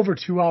little over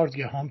 2 hours to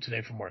get home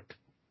today from work.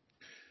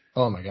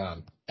 Oh my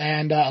God.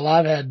 And a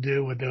lot of it had to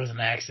do with there was an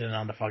accident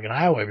on the fucking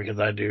highway, because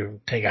I do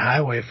take a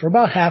highway for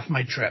about half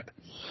my trip.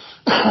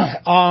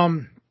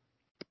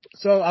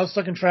 So I was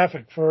stuck in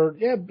traffic for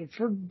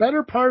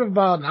better part of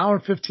about an hour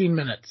and 15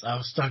 minutes. I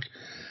was stuck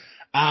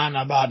on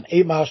about an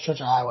 8-mile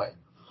stretch of highway.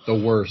 The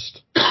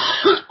worst.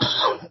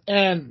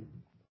 And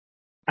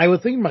I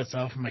was thinking to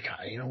myself, I'm like,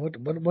 what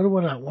do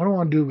I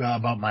want to do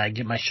about my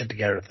get my shit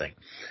together thing?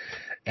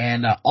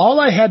 And all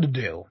I had to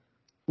do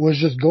was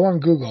just go on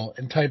Google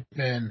and type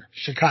in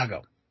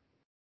Chicago.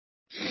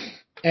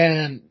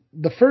 And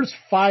the first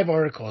 5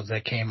 articles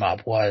that came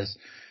up was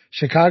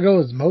Chicago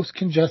is most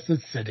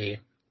congested city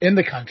in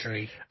the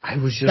country. I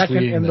was just second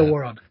reading in that. the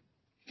world.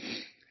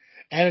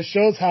 And it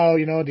shows how,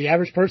 the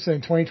average person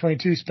in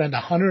 2022 spent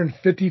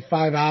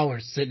 155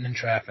 hours sitting in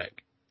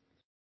traffic.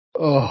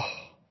 Oh.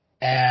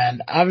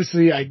 And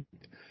obviously the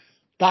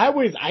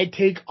highways I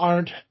take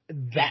aren't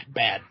that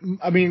bad.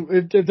 I mean,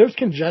 if there's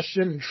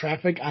congestion and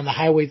traffic on the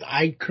highways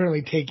I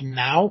currently take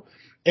now,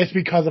 it's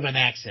because of an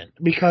accident.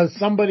 Because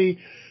somebody,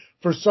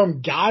 for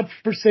some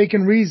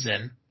godforsaken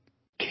reason,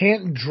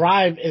 can't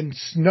drive in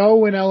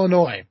snow in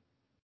Illinois.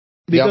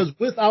 Because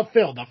without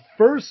fail, the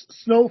first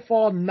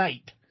snowfall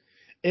night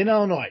in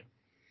Illinois,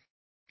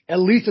 at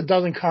least a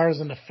dozen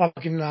cars in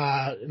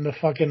the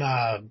fucking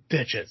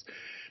ditches.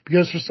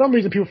 Because for some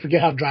reason people forget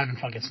how to drive in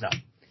fucking snow.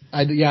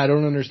 I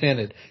don't understand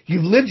it.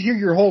 You've lived here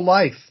your whole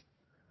life.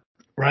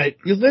 Right.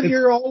 You live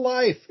here your whole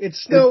life. It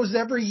snows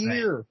every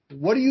year.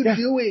 What are you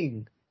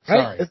doing?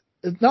 Right. Sorry.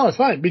 No, it's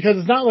fine, because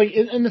it's not like,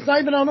 and it's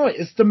not even Illinois,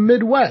 it's the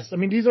Midwest. I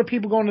mean, these are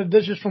people going to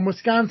ditches from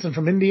Wisconsin,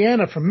 from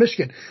Indiana, from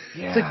Michigan.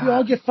 Yeah. It's like we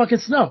all get fucking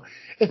snow.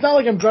 It's not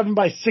like I'm driving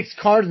by 6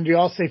 cars and you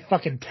all say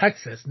fucking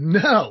Texas.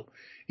 No.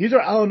 These are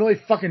Illinois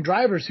fucking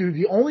drivers who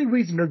the only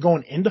reason they're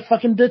going into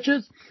fucking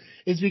ditches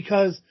is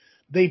because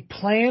they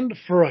planned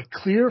for a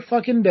clear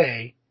fucking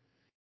day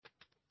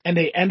and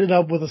they ended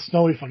up with a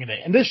snowy fucking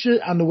day. And this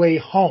shit on the way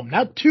home,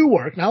 not to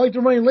work, not like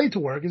they're running late to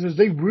work, is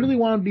they really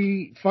want to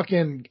be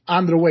fucking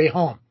on their way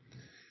home.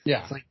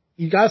 Yeah. It's like,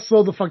 you gotta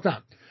slow the fuck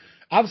down.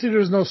 Obviously,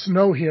 there's no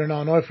snow here in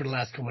Illinois for the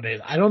last couple of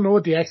days. I don't know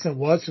what the accident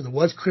was, because it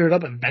was cleared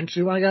up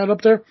eventually when I got up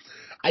there.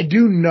 I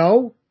do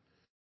know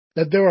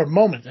that there are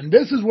moments, and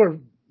this is where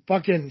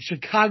fucking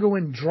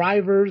Chicagoan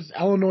drivers,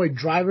 Illinois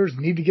drivers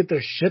need to get their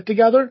shit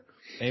together.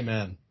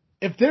 Amen.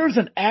 If there's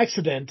an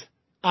accident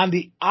on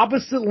the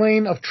opposite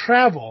lane of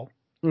travel,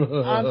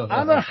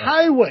 on a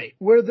highway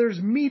where there's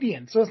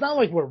median, so it's not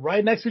like we're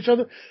right next to each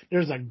other,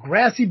 there's a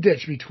grassy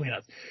ditch between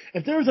us.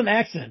 If there's an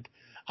accident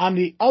on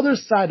the other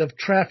side of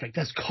traffic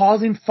that's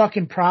causing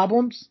fucking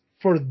problems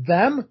for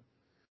them,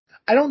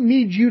 I don't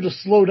need you to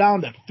slow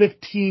down to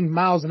 15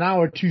 miles an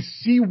hour to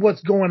see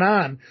what's going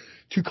on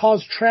to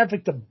cause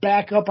traffic to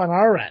back up on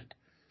our end.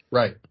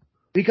 Right.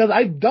 Because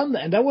I've done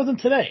that, and that wasn't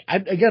today.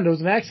 Again, there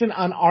was an accident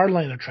on our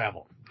lane of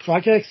travel, so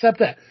I can accept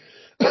that.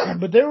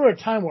 But there were a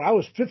time where I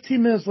was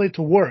 15 minutes late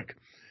to work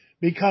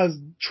because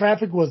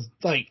traffic was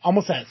like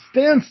almost at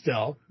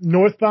standstill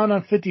northbound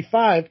on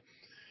 55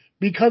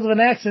 because of an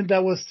accident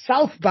that was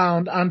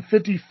southbound on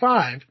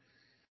 55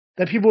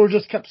 that people were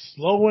just kept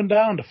slowing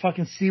down to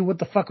fucking see what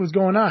the fuck was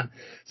going on.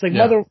 It's like,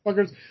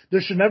 motherfuckers,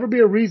 there should never be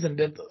a reason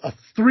that a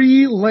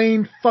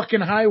 3-lane fucking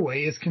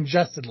highway is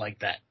congested like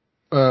that.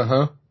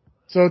 Uh-huh.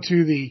 So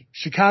to the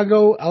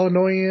Chicago,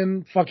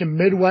 Illinoisan, fucking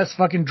Midwest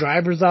fucking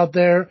drivers out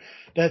there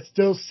that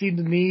still see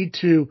the need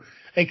to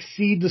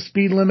exceed the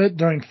speed limit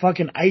during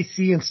fucking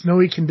icy and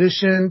snowy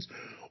conditions,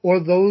 or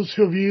those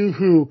of you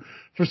who,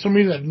 for some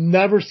reason, have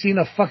never seen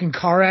a fucking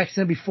car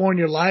accident before in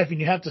your life and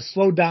you have to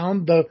slow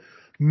down the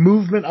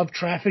movement of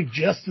traffic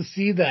just to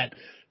see that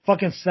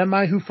fucking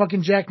semi who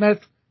fucking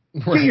jackknifed,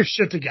 get your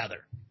shit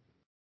together.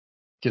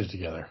 Get it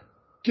together.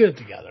 Get it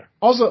together.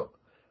 Also,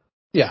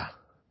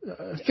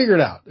 figure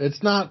it out.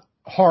 It's not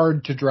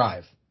hard to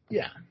drive.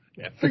 Yeah.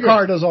 The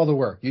car does all the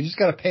work. You just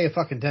got to pay a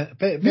fucking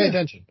pay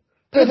attention.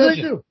 Pay They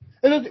attention. do.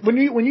 And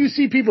when you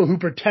see people who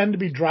pretend to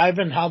be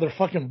driving, how they're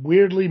fucking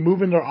weirdly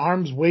moving their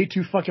arms way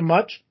too fucking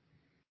much,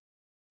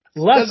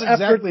 less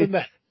effort than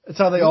that. That's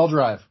how they all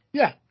drive.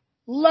 Yeah.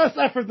 Less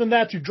effort than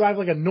that to drive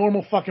like a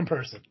normal fucking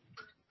person.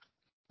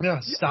 Yeah.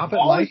 Stop at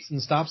lights and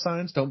stop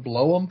signs. Don't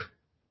blow them.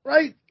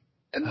 Right?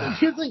 And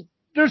here's the thing.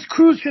 There's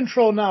cruise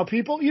control now,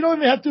 people. You don't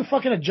even have to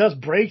fucking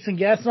adjust brakes and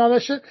gas and all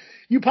that shit.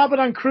 You pop it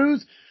on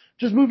cruise,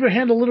 just move your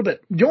hand a little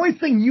bit. The only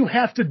thing you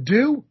have to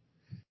do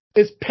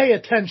is pay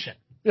attention.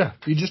 Yeah.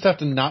 You just have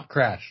to not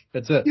crash.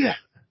 That's it. Yeah.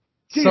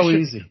 So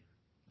easy.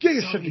 Get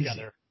your shit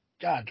together.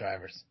 God,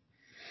 drivers.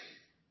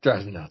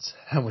 Drives me nuts.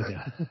 I'm with you.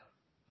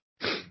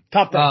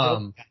 Top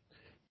that.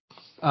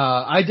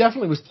 I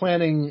definitely was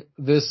planning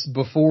this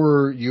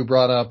before you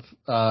brought up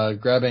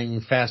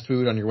grabbing fast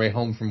food on your way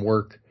home from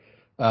work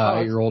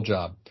at your old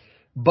job.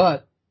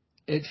 But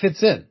it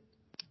fits in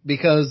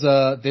because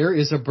there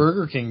is a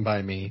Burger King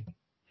by me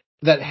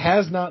that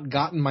has not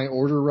gotten my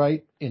order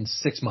right in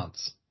 6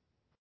 months.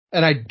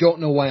 And I don't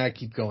know why I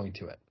keep going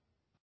to it.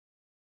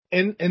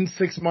 In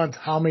 6 months,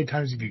 how many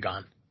times have you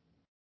gone?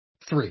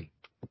 3.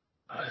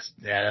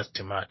 That's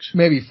too much.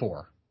 Maybe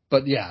 4.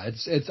 But yeah,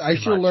 I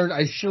should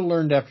have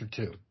learned after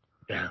 2.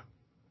 Yeah.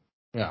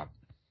 Yeah.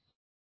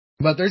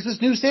 But there's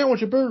this new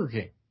sandwich at Burger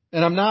King.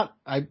 And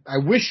I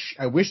wish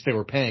they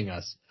were paying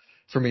us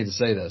for me to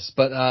say this,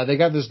 but they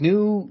got this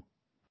new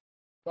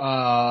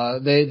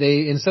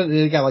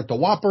they got like the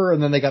Whopper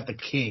and then they got the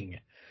King,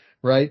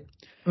 right?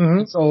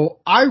 Mm-hmm. So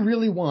I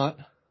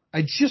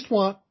just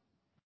want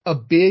a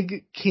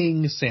Big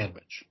King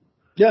sandwich.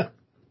 Yeah.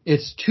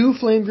 It's 2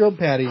 flame grilled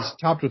patties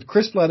topped with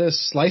crisp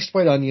lettuce, sliced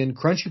white onion,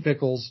 crunchy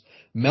pickles,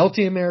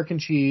 melty American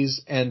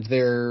cheese, and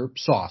their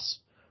sauce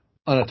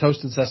on a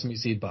toasted sesame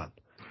seed bun.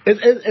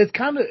 It's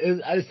kind of,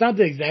 it's not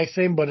the exact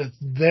same, but it's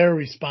their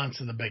response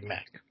to the Big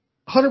Mac.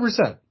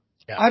 100%.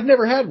 Yeah. I've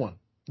never had one,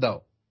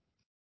 though.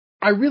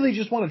 I really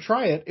just want to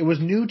try it. It was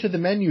new to the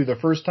menu the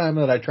first time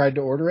that I tried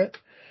to order it.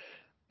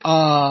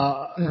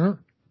 And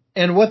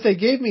what they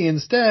gave me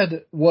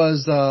instead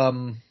was,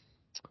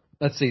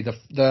 let's see,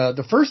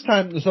 the first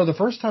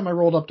time I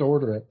rolled up to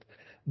order it,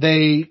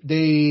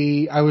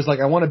 I was like,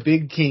 I want a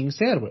Big King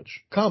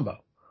sandwich combo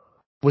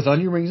with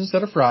onion rings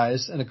instead of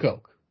fries and a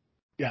Coke.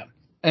 Yeah.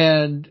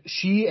 And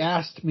she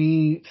asked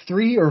me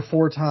 3 or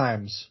 4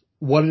 times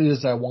what it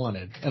is I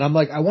wanted. And I'm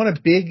like, I want a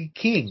Big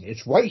King.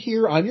 It's right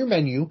here on your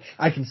menu.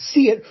 I can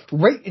see it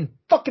right in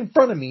fucking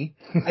front of me.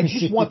 I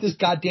just want this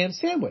goddamn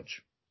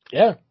sandwich.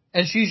 Yeah.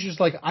 And she's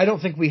just like, I don't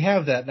think we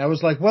have that. And I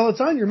was like, well,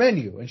 it's on your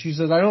menu. And she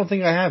said, I don't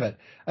think I have it.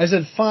 I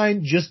said,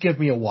 fine, just give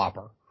me a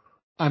Whopper.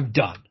 I'm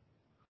done.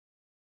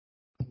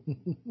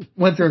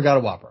 Went through and got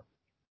a Whopper.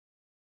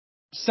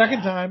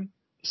 Second time,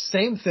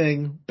 same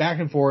thing,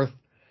 back and forth.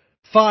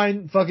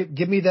 Fine, fuck it,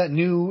 give me that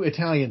new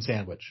Italian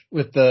sandwich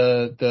with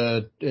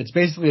it's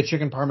basically a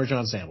chicken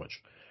Parmesan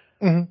sandwich.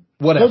 Mm-hmm.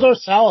 Whatever. Those are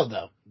solid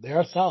though. They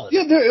are solid.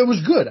 Yeah, it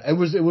was good. It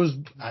was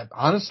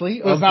honestly.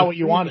 It was not what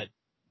you wanted.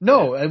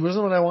 No, it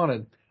wasn't what I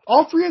wanted.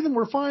 All 3 of them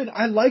were fine.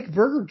 I like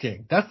Burger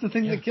King. That's the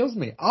thing that kills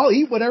me. I'll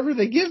eat whatever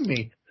they give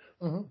me,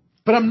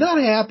 but I'm not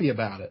happy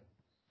about it.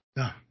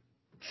 No.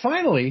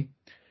 Finally,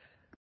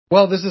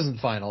 well, this isn't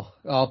final.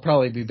 I'll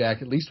probably be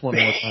back at least one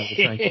more time to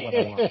try and get what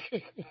I want.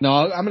 No,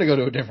 I'm going to go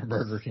to a different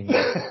Burger King.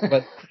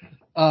 But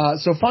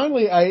so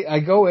finally, I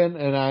go in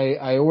and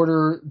I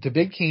order the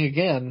Big King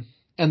again,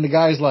 and the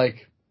guy's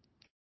like,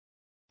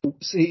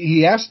 see,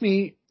 he asked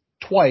me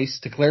twice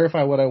to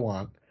clarify what I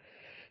want.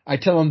 I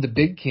tell him the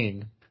Big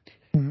King.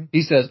 Mm-hmm.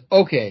 He says,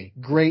 okay,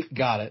 great,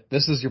 got it.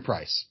 This is your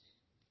price.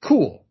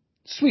 Cool.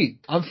 Sweet.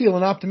 I'm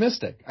feeling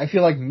optimistic. I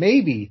feel like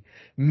maybe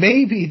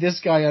this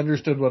guy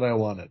understood what I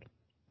wanted.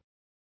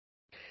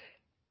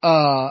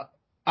 I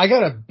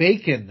got a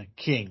Bacon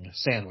King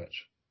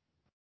sandwich.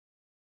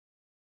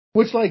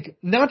 Which, like,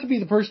 not to be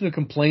the person who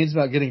complains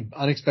about getting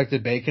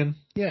unexpected bacon.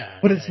 Yeah.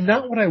 But it's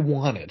not what I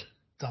wanted.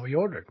 That's not what you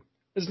ordered.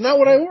 It's not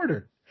what I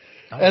ordered.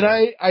 And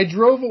I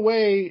drove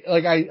away,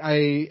 like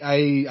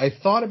I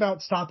thought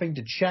about stopping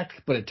to check,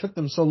 but it took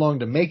them so long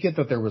to make it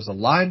that there was a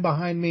line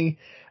behind me.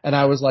 And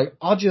I was like,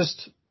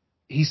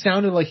 he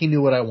sounded like he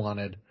knew what I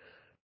wanted.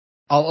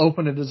 I'll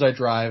open it as I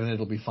drive and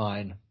it'll be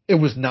fine. It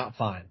was not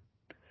fine.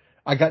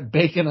 I got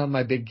bacon on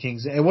my Big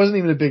Kings. It wasn't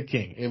even a Big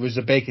King. It was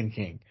a Bacon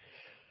King.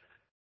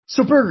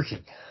 So Burger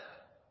King,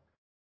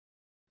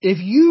 if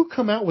you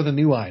come out with a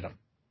new item,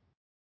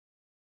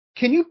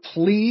 can you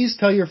please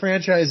tell your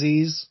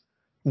franchisees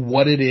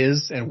what it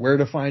is and where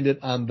to find it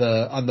on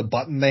the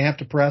button they have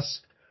to press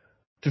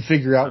to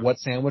figure out what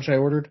sandwich I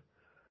ordered?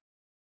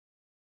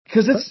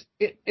 Because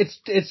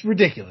it's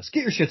ridiculous.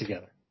 Get your shit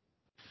together.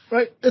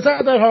 Right? It's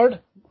not that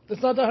hard.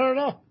 It's not that hard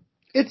at all.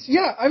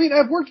 I mean,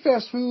 I've worked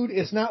fast food.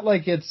 It's not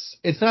like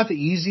it's not the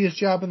easiest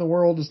job in the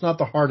world. It's not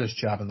the hardest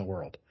job in the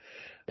world.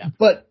 Yeah.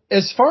 But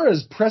as far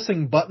as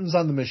pressing buttons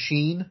on the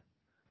machine,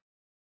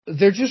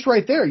 they're just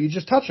right there. You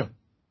just touch them.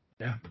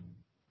 Yeah.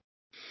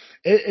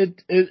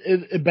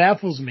 It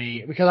baffles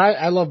me because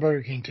I love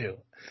Burger King too.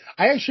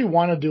 I actually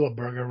want to do a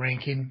Burger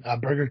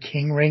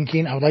King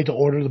ranking. I would like to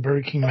order the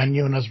Burger King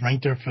menu and us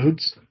rank their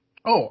foods.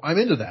 Oh, I'm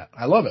into that.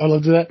 I love it. I'd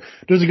love to do that.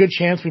 There's a good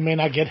chance we may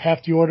not get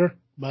half the order,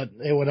 but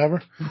hey,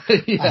 whatever.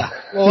 Yeah.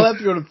 We'll have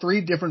to go to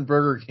 3 different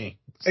Burger Kings.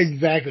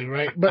 Exactly,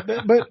 right. But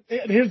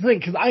here's the thing,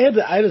 because I had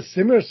a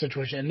similar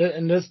situation,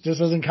 and this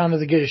doesn't count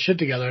as a get your shit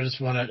together. I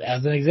just want to,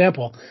 as an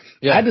example,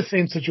 I had the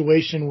same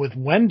situation with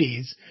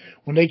Wendy's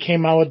when they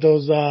came out with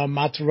those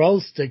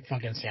mozzarella stick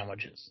fucking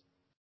sandwiches.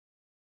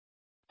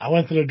 I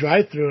went to the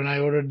drive-thru and I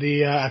ordered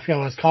the I forgot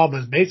what it's called,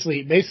 but it's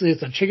basically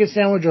it's a chicken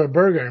sandwich or a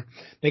burger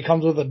that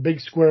comes with a big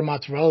square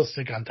mozzarella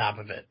stick on top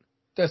of it.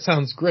 That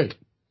sounds great.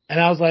 And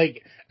I was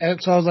like, and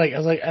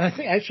I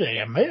think actually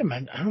I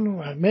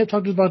may have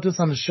talked about this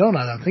on the show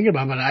now that I'm thinking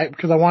about it, but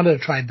because I wanted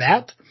to try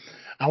that.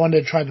 I wanted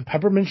to try the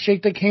peppermint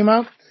shake that came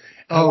out.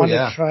 I wanted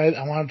to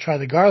try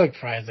the garlic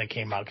fries that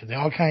came out because they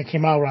all kind of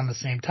came out around the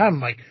same time. I'm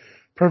like,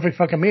 perfect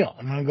fucking meal.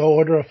 I'm going to go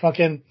order a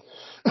fucking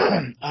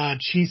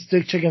cheese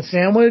stick chicken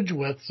sandwich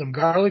with some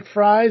garlic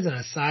fries and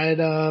a side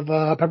of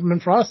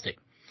peppermint frosting.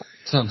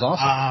 Sounds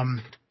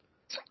awesome.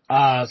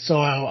 So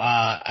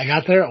I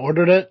got there,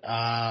 ordered it,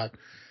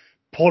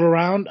 pulled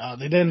around.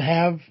 They didn't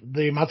have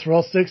the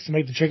mozzarella sticks to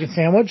make the chicken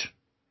sandwich.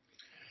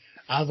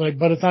 I was like,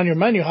 but it's on your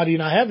menu. How do you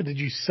not have it? Did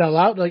you sell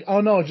out? Like,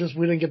 oh no, just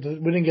we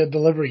didn't get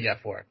delivery yet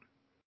for it.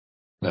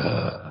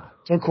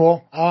 So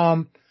cool.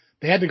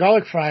 They had the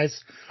garlic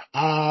fries.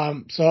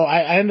 So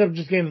I ended up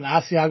just getting an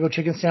Asiago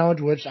chicken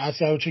sandwich, which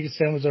Asiago chicken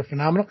sandwiches are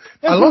phenomenal.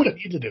 That's what we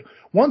need to do.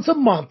 Once a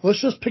month,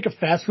 let's just pick a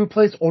fast food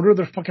place, order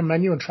their fucking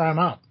menu, and try them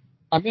out.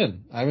 I'm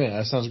in.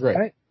 That sounds great.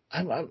 Right?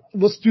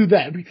 Let's do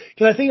that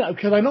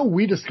because I know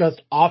we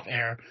discussed off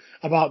air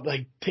about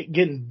like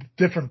getting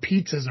different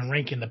pizzas and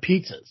ranking the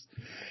pizzas.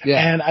 Yeah.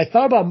 And I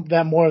thought about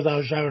that more as I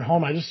was driving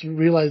home. I just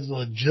realized the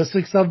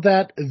logistics of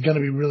that is going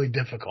to be really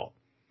difficult.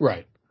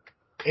 Right.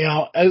 You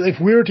know,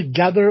 if we were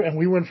together and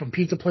we went from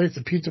pizza place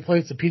to pizza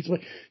place to pizza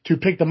place to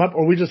pick them up,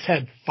 or we just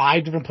had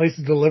 5 different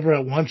places deliver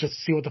at once just to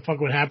see what the fuck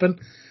would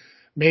happen,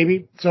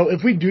 maybe. So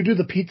if we do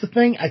the pizza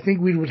thing, I think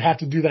we would have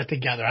to do that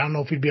together. I don't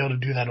know if we'd be able to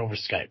do that over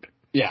Skype.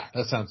 Yeah,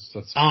 that's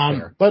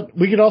fair. But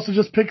we could also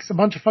just pick a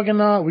bunch of fucking,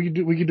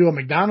 we could do a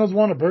McDonald's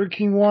one, a Burger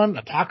King one,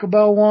 a Taco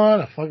Bell one,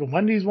 a fucking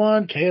Wendy's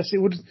one,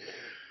 KFC. We'll just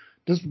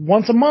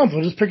once a month,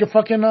 we'll just pick a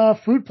fucking,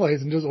 food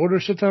place and just order a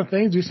shit ton of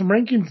things, do some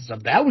rankings and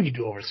stuff. That we could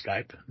do over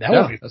Skype.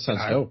 That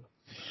sounds dope.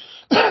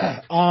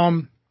 But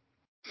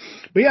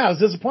yeah, I was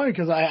disappointed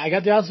because I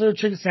got the Asiago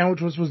chicken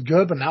sandwich, which was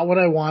good, but not what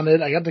I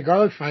wanted. I got the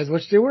garlic fries,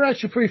 which they were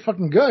actually pretty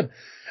fucking good.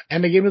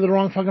 And they gave me the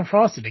wrong fucking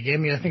frosty. They gave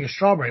me, I think, a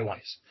strawberry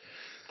one.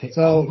 They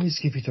always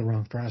give you the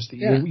wrong frosty.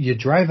 Yeah. You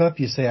drive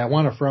up, you say, I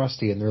want a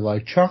frosty, and they're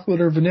like,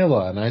 chocolate or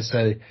vanilla? And I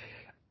say,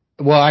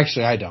 well,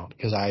 actually, I don't,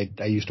 because I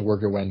used to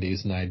work at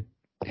Wendy's, and I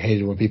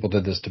hated when people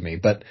did this to me.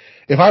 But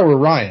if I were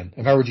Ryan,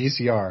 if I were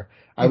GCR,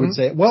 I would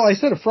say, well, I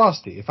said a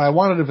frosty. If I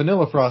wanted a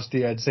vanilla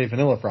frosty, I'd say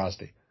vanilla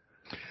frosty.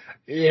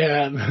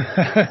 Yeah.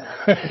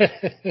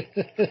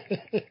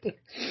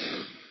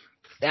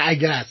 I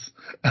guess.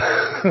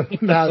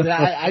 No,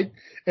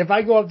 if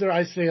I go up there,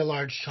 I say a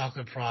large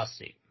chocolate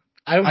frosty.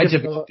 I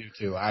typically do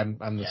too. I'm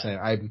the same.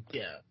 I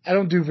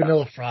don't do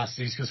vanilla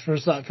frosties because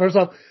first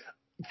off,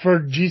 for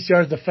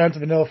GCR's defense,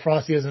 vanilla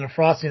frosty isn't a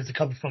frosty; it's a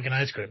cup of fucking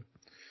ice cream.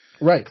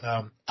 Right.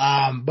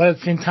 But at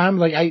the same time,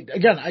 like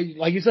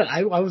like you said,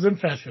 I was in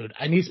fast food.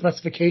 I need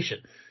specification.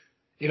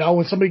 You know,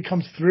 when somebody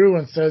comes through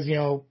and says, you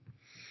know,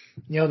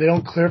 they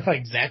don't clarify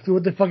exactly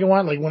what they fucking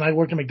want. Like when I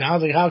worked at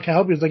McDonald's, like, how can I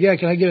help you? It's like, yeah,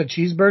 can I get a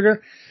cheeseburger?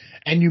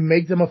 And you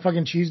make them a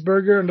fucking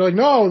cheeseburger, and they're like,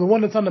 no, the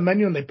one that's on the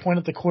menu, and they point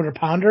at the quarter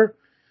pounder.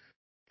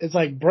 It's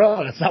like,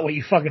 bro, that's not what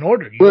you fucking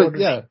ordered. You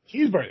ordered a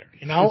cheeseburger,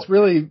 you know? It's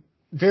really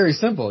very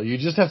simple. You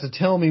just have to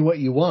tell me what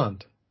you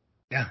want.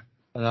 Yeah.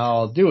 And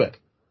I'll do it.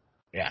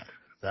 Yeah.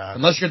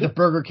 Unless you're at the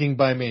Burger King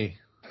by me.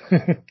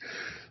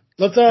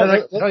 Let's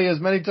tell you as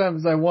many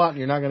times as I want, and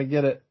you're not going to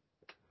get it.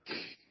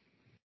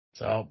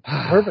 So,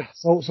 perfect.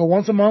 So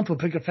once a month, we'll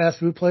pick a fast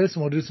food place,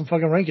 and we'll do some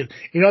fucking rankings.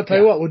 You know, I'll tell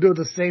you what, we'll do it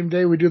the same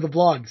day we do the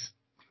vlogs.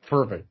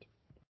 Perfect.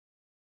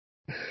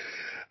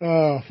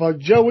 Oh, fuck.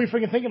 Joe, what are you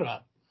freaking thinking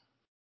about?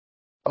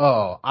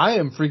 Oh, I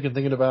am freaking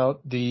thinking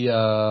about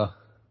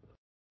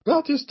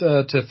well, just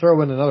to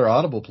throw in another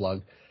Audible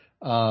plug.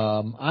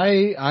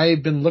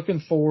 I've been looking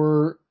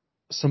for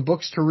some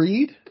books to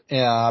read.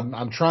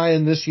 I'm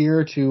trying this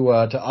year to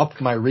up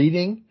my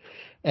reading.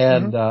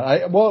 Mm-hmm.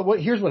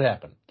 And here's what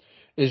happened: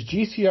 is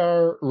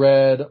GCR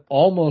read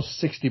almost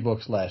 60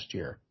 books last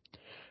year,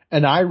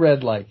 and I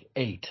read like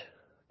 8.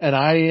 And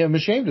I am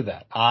ashamed of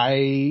that.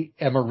 I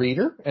am a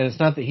reader, and it's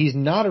not that he's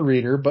not a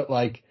reader, but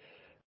like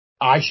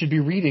I should be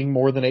reading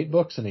more than 8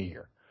 books in a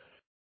year.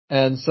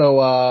 And so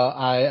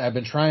I've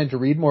been trying to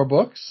read more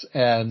books,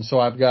 and so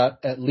I've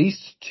got at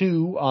least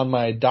 2 on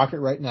my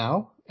docket right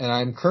now, and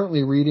I'm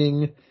currently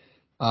reading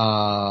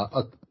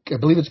I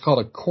believe it's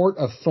called A Court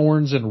of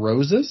Thorns and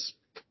Roses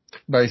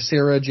by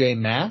Sarah J.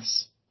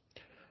 Maas.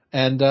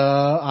 And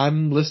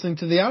I'm listening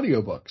to the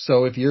audiobook.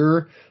 So if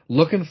you're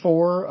looking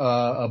for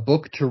a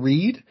book to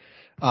read,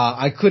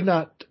 I could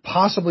not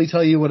possibly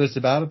tell you what it's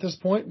about at this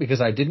point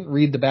because I didn't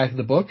read the back of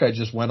the book. I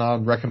just went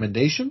on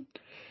recommendation.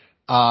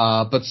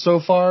 But so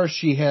far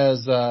she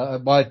has,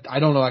 but I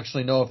don't know,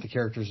 actually know if the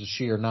character is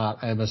she or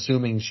not. I'm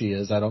assuming she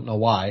is. I don't know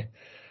why.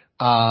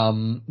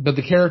 But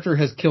the character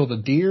has killed a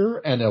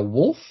deer and a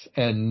wolf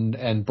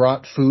and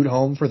brought food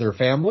home for their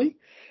family.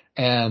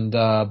 And,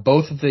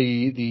 both of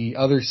the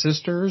other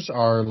sisters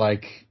are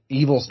like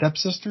evil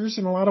stepsisters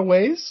in a lot of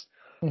ways.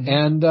 Mm-hmm.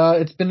 And,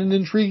 it's been an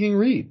intriguing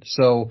read.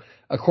 So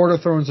A Court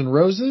of Thorns and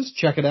Roses,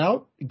 check it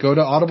out. Go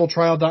to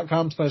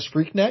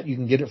audibletrial.com/freaknet. You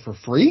can get it for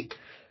free.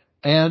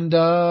 And,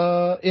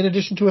 in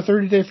addition to a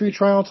 30-day free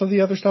trial to the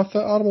other stuff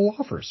that Audible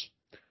offers.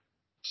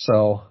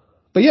 So,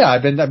 but yeah,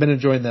 I've been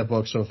enjoying that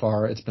book so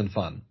far. It's been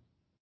fun.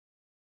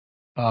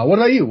 What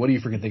about you? What are you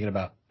freaking thinking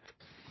about?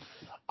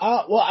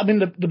 Well, I mean,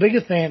 the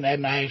biggest thing,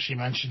 and I actually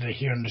mentioned it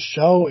here in the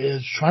show,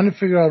 is trying to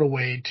figure out a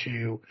way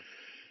to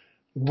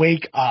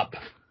wake up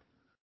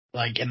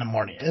like in the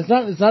morning. It's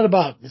not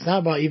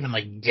about even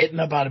like getting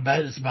up out of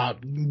bed. It's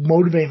about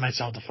motivating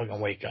myself to fucking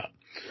wake up.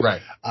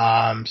 Right.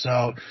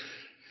 So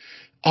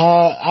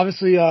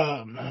obviously,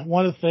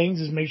 one of the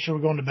things is make sure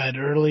we're going to bed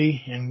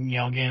early and,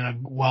 getting a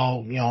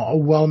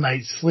well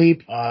night's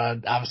sleep.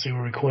 Obviously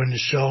we're recording the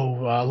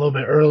show a little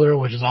bit earlier,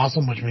 which is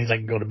awesome, which means I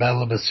can go to bed a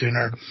little bit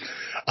sooner.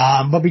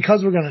 But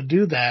because we're going to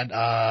do that,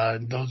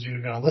 those of you who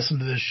are going to listen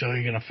to this show,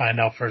 you're going to find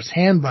out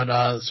firsthand.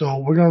 But, so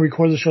we're going to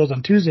record the shows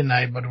on Tuesday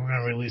night, but we're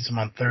going to release them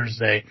on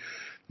Thursday.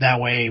 That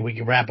way we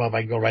can wrap up.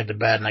 I can go right to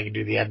bed and I can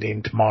do the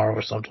editing tomorrow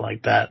or something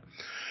like that.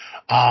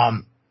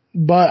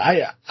 But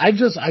I've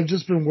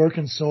just been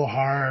working so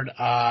hard,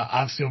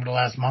 obviously over the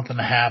last month and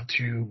a half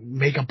to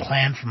make a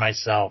plan for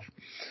myself.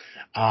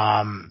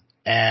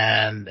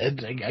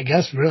 I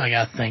guess really I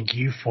gotta thank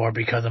you for it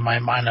because in my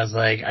mind I was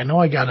like, I know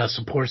I got a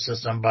support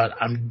system, but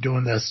I'm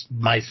doing this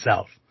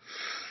myself.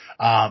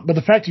 But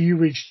the fact that you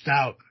reached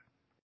out,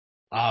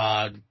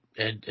 uh,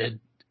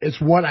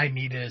 it's what I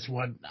needed. It's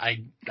what I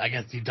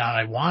guess deep down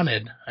I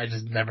wanted. I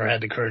just never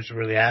had the courage to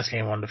really ask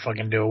anyone to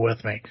fucking do it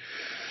with me.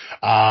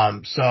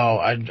 So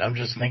I'm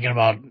just thinking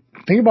about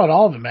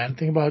all of it, man.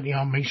 Think about,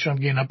 make sure I'm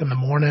getting up in the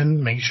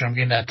morning, make sure I'm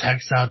getting that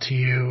text out to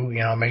you,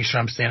 make sure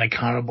I'm staying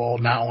accountable,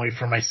 not only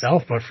for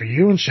myself, but for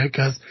you and shit,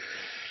 cause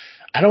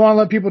I don't want to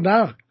let people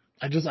down.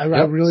 I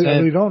Yep. really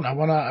Same. don't. I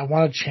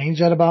want to change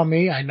that about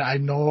me. I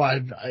know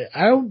I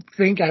don't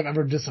think I've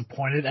ever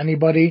disappointed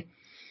anybody.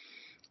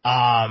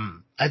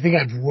 I think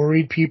I've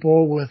worried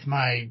people with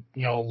my,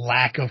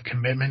 lack of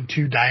commitment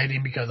to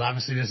dieting because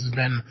obviously this has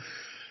been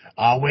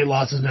weight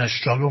loss has been a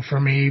struggle for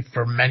me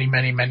for many,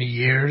 many, many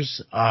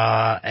years.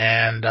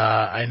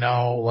 I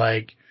know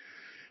like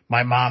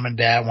my mom and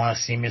dad want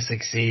to see me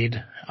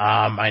succeed.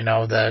 I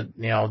know that,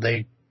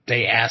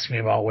 they ask me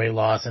about weight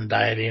loss and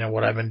dieting and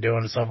what I've been doing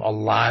and stuff a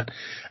lot.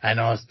 I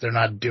know they're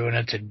not doing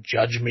it to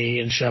judge me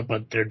and shit,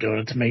 but they're doing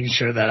it to make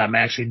sure that I'm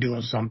actually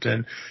doing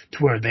something to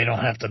where they don't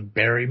have to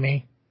bury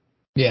me.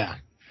 Yeah.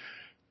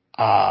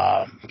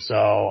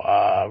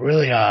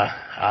 Really,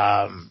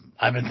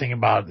 I've been thinking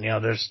about,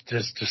 there's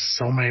just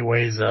so many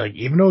ways,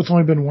 even though it's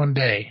only been one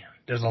day,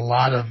 there's a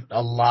lot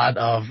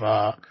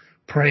of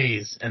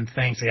praise and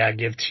thanks I gotta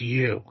give to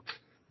you.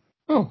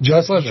 Oh,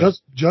 my pleasure.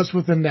 Just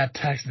within that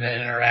text and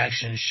that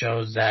interaction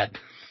shows that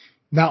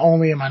not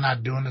only am I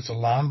not doing this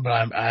alone, but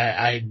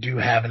I do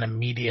have an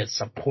immediate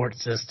support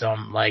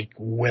system, like,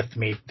 with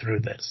me through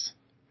this.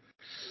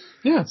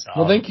 Yeah.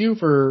 Well, So, thank you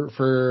for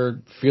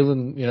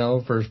feeling,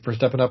 for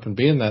stepping up and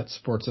being that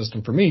support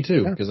system for me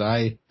too. yeah. Cause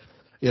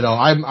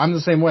I'm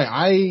the same way.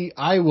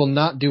 I will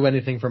not do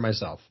anything for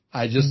myself.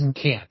 I just Mm-hmm.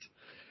 can't.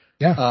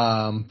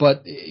 Yeah.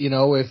 But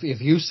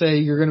if you say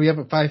you're going to be up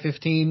at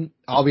 5:15,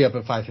 I'll be up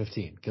at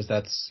 5:15 because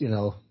that's,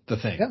 the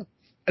thing. Yeah.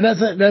 And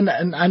that's it.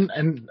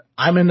 And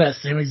I'm in that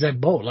same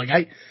exact boat. Like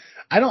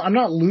I'm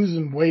not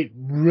losing weight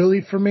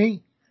really for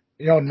me.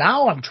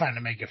 Now I'm trying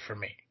to make it for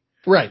me.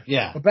 Right.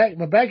 Yeah. But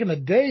back in the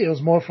day, it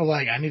was more for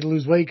like, I need to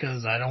lose weight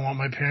because I don't want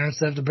my parents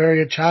to have to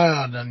bury a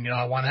child. And,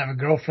 I want to have a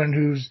girlfriend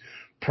who's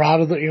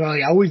proud of the,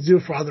 like I always do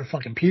it for other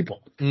fucking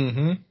people.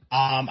 Mm-hmm.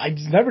 I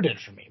just never did it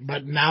for me,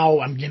 but now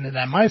I'm getting to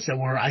that mindset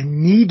where I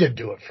need to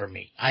do it for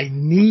me. I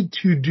need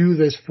to do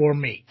this for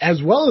me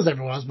as well as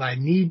everyone else, but I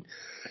need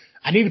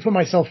to put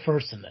myself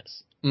first in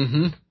this.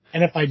 Mm-hmm.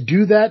 And if I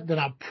do that, then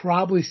I'll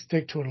probably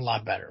stick to it a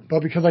lot better.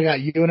 But because I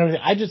got you and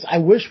everything, I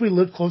wish we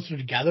lived closer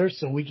together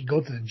so we could go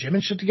to the gym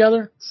and shit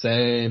together.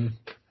 Same.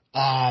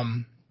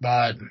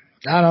 But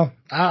I don't know.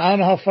 I don't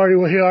know how far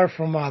you are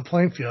from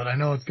Plainfield. I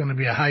know it's going to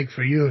be a hike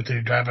for you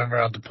to drive ever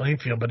out to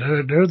Plainfield, but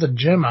there's a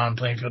gym out in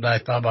Plainfield that I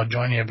thought about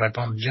joining if I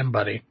found a gym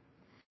buddy.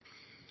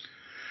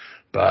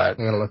 But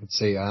I gotta look and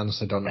see. I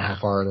honestly don't know how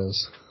far it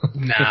is.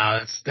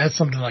 No, that's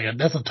something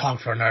that's a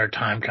talk for another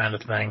time kind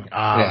of thing.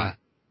 Yeah.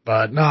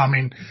 But no, I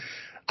mean,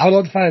 I would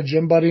love to find a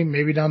gym buddy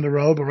maybe down the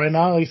road, but right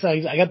now, like I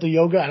said, I got the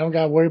yoga. I don't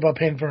got to worry about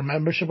paying for a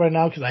membership right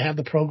now because I have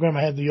the program.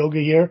 I have the yoga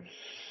year.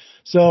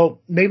 So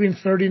maybe in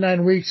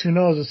 39 weeks, who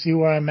knows, to see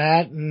where I'm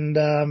at, and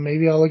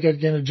maybe I'll look at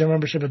getting a gym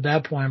membership at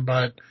that point.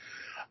 But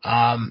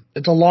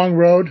it's a long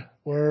road.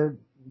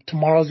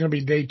 Tomorrow's going to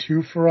be day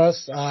 2 for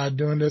us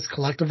doing this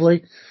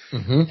collectively,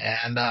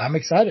 and I'm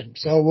excited.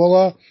 So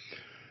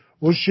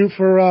we'll shoot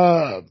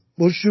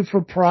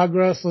for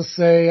progress. Let's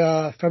say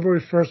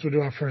February 1st we'll do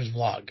our first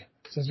vlog.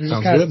 Since we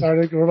just kind of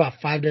started, we're about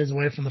 5 days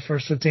away from the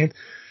first 15th.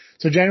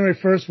 So January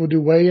 1st we'll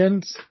do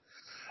weigh-ins.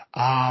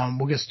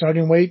 We'll get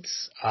starting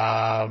weights,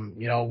 what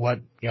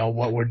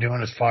we're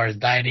doing as far as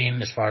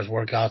dieting, as far as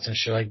workouts and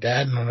shit like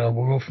that, and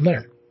we'll go from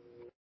there.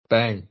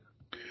 Bang.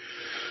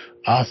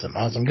 Awesome.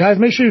 Guys,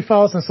 make sure you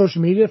follow us on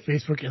social media,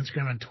 Facebook,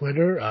 Instagram, and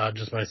Twitter,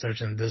 just by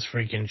searching This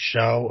Freaking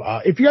Show.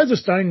 If you guys are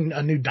starting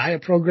a new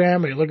diet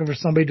program or you're looking for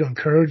somebody to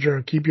encourage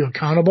or keep you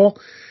accountable,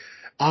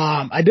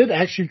 I did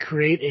actually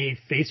create a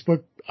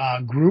Facebook,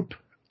 group,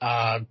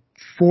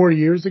 4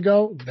 years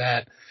ago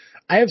that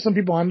I have some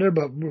people on there,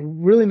 but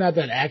really not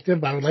that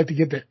active. But I would like to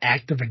get that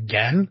active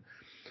again.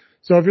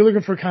 So if you're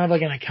looking for kind of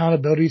like an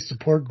accountability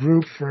support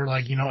group for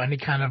any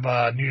kind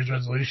of New Year's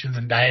resolutions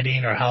and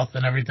dieting or health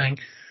and everything,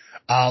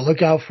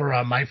 look out for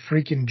My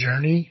Freaking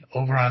Journey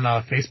over on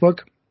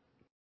Facebook.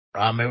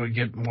 It would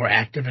get more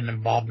active and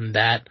involved in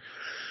that.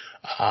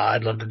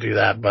 I'd love to do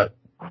that, but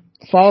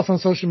follow us on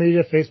social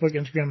media, Facebook,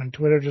 Instagram, and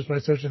Twitter just by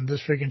searching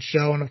This Freaking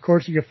Show. And of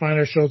course, you can find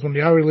our shows when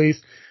they are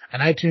released on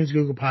iTunes,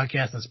 Google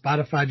Podcasts, and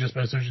Spotify just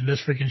by searching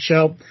This Freaking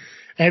Show.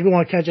 And if you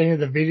want to catch any of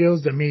the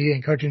videos that me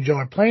and Cartoon Joe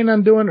are planning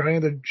on doing or any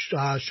of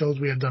the shows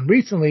we have done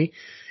recently,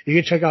 you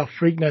can check out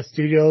Freaknet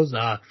Studios.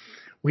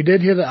 We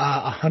did hit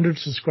 100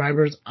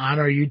 subscribers on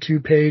our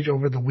YouTube page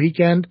over the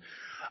weekend.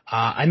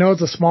 I know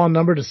it's a small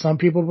number to some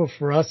people, but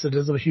for us, it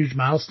is a huge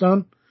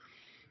milestone.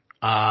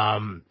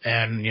 And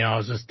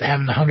it's just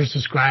having 100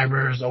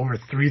 subscribers, over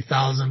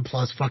 3,000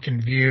 plus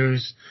fucking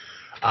views,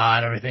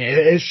 and everything.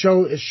 It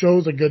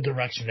shows a good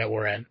direction that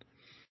we're in.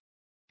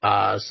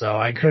 So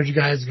I encourage you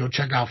guys to go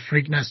check out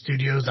Freaknet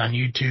Studios on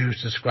YouTube,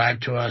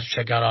 subscribe to us,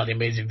 check out all the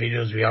amazing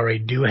videos we already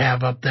do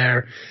have up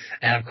there,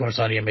 and of course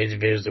all the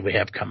amazing videos that we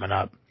have coming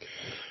up.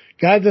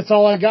 Guys, that's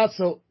all I got.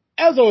 So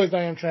as always,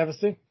 I am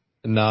Travesty.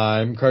 And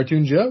I'm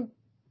Cartoon Joe.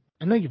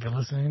 And thank you for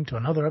listening to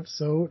another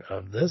episode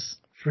of This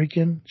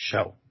Freaking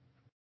Show.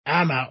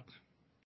 I'm out.